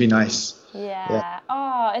 which would be nice. Yeah.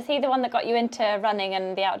 Oh, is he the one that got you into running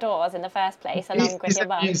and the outdoors in the first place, along with your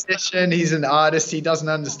mum? He's a musician. He's an artist. He doesn't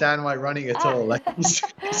understand my running at all. Like, he's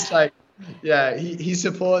like, yeah, he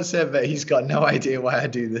supports it, but he's got no idea why I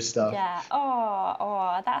do this stuff. Yeah.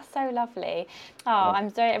 Oh, that's so lovely.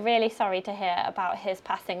 I'm really sorry to hear about his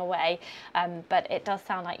passing away, but it does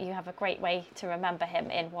sound like you have a great way to remember him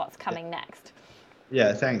in what's coming next.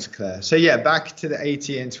 Yeah, thanks, Claire. So yeah, back to the AT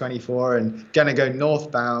in 24, and gonna go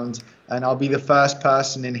northbound. and I'll be the first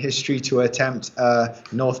person in history to attempt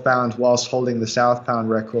northbound whilst holding the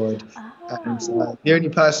southbound record. And the only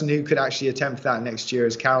person who could actually attempt that next year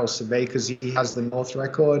is Carol Sabay, because he has the north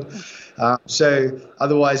record. So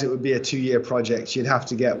otherwise it would be a 2-year project. You'd have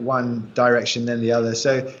to get one direction then the other.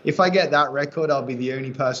 So if I get that record, I'll be the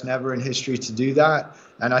only person ever in history to do that.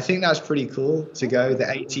 And I think that's pretty cool to go the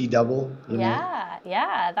AT double.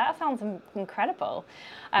 Yeah, that sounds incredible.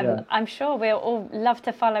 I'm sure we'll all love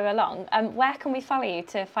to follow along. Where can we follow you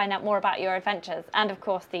to find out more about your adventures and, of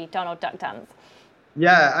course, the Donald Duck Dance?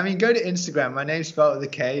 Yeah, I mean, go to Instagram. My name's spelled with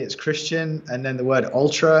a K. It's Kristian and then the word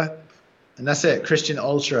ultra. And that's it, Kristian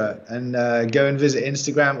Ultra. And go and visit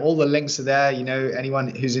Instagram. All the links are there. You know, anyone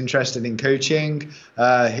who's interested in coaching,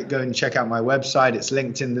 go and check out my website. It's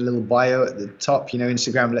linked in the little bio at the top. You know,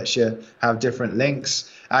 Instagram lets you have different links.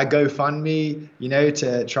 GoFundMe, you know,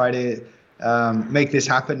 to try to make this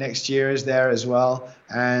happen next year is there as well.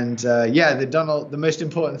 And the most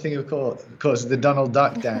important thing, of course, the Donald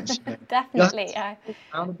Duck Dance. You know? Definitely. A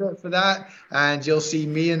bit for that, and you'll see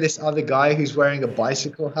me and this other guy who's wearing a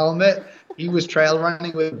bicycle helmet. He was trail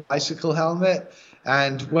running with a bicycle helmet,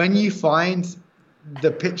 and when you find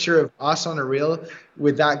the picture of us on a reel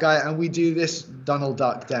with that guy, and we do this Donald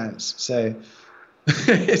Duck Dance, so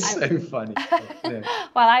it's so funny. Yeah.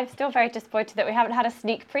 Well, I'm still very disappointed that we haven't had a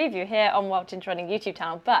sneak preview here on Wild Ginger Running YouTube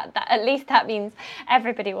channel, but at least that means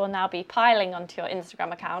everybody will now be piling onto your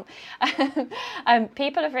Instagram account.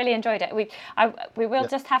 People have really enjoyed it. We will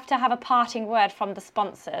just have to have a parting word from the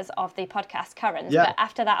sponsors of the podcast, Currents. But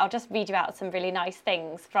after that, I'll just read you out some really nice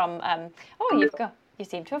things from. You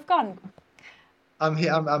seem to have gone. I'm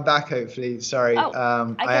here. I'm back. Hopefully. Sorry.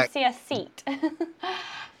 I can see a seat.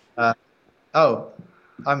 So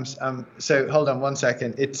hold on 1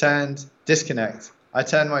 second. It turned disconnect. I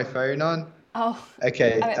turned my phone on. Oh.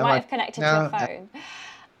 Okay. It might have connected to your phone.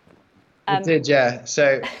 It did, yeah.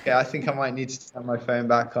 So I think I might need to turn my phone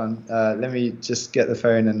back on. Let me just get the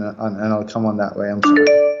phone and I'll come on that way. I'm sorry.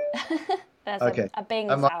 There's a bing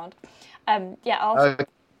sound.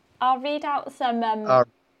 I'll read out some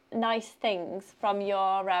nice things from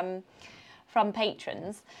your from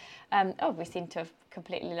patrons. We seem to have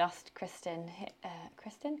completely lost Kirsten.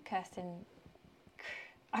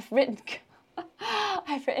 I've written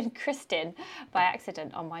Kristian by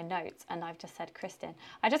accident on my notes, and I've just said Kristian.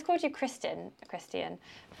 I just called you Kristian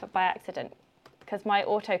by accident because my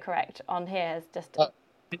autocorrect on here is just. Can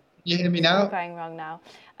you hear me now? Going wrong now.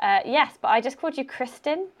 Yes, but I just called you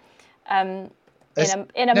Kristian. In a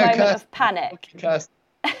moment of panic.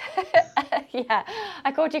 Yeah,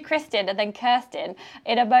 I called you Kristian and then Kirsten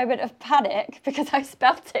in a moment of panic because I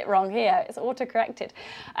spelt it wrong here. It's auto-corrected.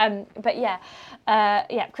 Kristian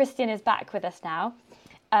is back with us now.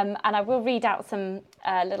 And I will read out some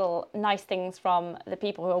little nice things from the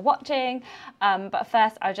people who are watching. But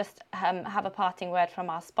first, I'll just have a parting word from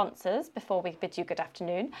our sponsors before we bid you good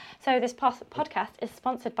afternoon. So this podcast is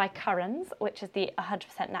sponsored by Currents, which is the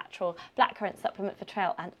 100% natural blackcurrant supplement for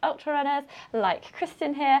trail and ultra runners, like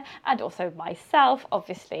Kristian here, and also myself,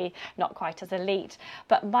 obviously not quite as elite.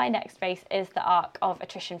 But my next race is the Arc of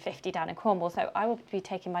Attrition 50 down in Cornwall. So I will be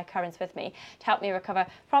taking my Currents with me to help me recover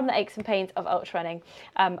from the aches and pains of ultra running.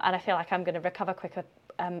 And I feel like I'm going to recover quicker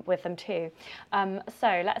with them too.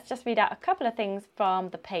 So let's just read out a couple of things from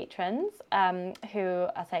the patrons who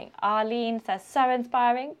are saying, Arlene says, so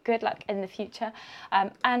inspiring, good luck in the future.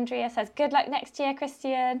 Andrea says, good luck next year,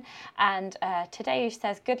 Kristian. And today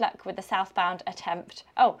says, good luck with the southbound attempt.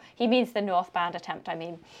 Oh, he means the northbound attempt, I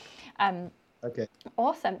mean. Okay.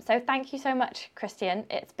 Awesome. So thank you so much, Kristian.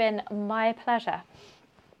 It's been my pleasure.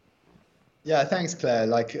 Yeah, thanks, Claire.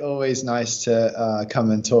 Like, always nice to come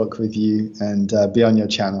and talk with you and be on your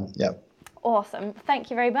channel. Yeah. Awesome. Thank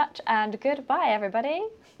you very much, and goodbye, everybody.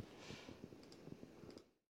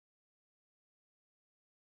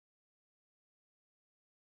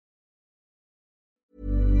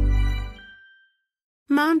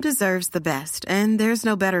 Mom deserves the best, and there's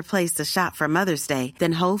no better place to shop for Mother's Day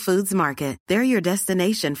than Whole Foods Market. They're your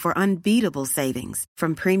destination for unbeatable savings,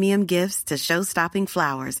 from premium gifts to show-stopping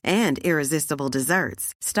flowers and irresistible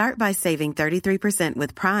desserts. Start by saving 33%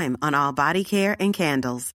 with Prime on all body care and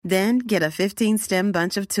candles. Then get a 15-stem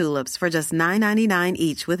bunch of tulips for just $9.99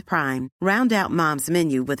 each with Prime. Round out Mom's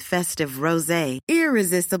menu with festive rosé,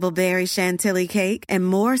 irresistible berry chantilly cake, and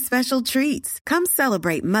more special treats. Come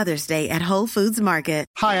celebrate Mother's Day at Whole Foods Market.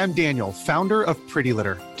 Hi, I'm Daniel, founder of Pretty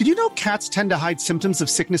Litter. Did you know cats tend to hide symptoms of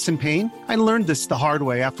sickness and pain? I learned this the hard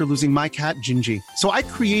way after losing my cat, Gingy. So I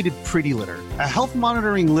created Pretty Litter, a health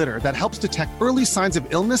monitoring litter that helps detect early signs of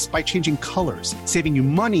illness by changing colors, saving you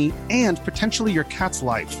money and potentially your cat's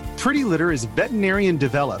life. Pretty Litter is veterinarian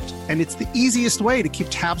developed, and it's the easiest way to keep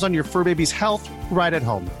tabs on your fur baby's health right at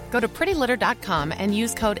home. Go to prettylitter.com and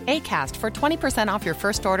use code ACAST for 20% off your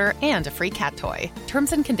first order and a free cat toy.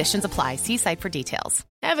 Terms and conditions apply. See site for details.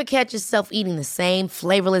 Ever catch yourself eating the same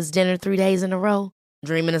flavorless dinner 3 days in a row?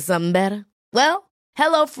 Dreaming of something better? Well,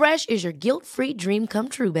 HelloFresh is your guilt-free dream come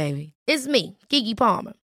true, baby. It's me, Keke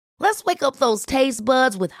Palmer. Let's wake up those taste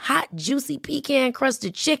buds with hot, juicy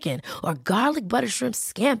pecan-crusted chicken or garlic butter shrimp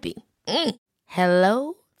scampi.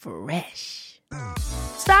 HelloFresh.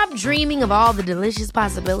 Stop dreaming of all the delicious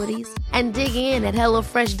possibilities and dig in at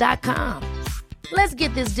HelloFresh.com. Let's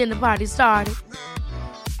get this dinner party started.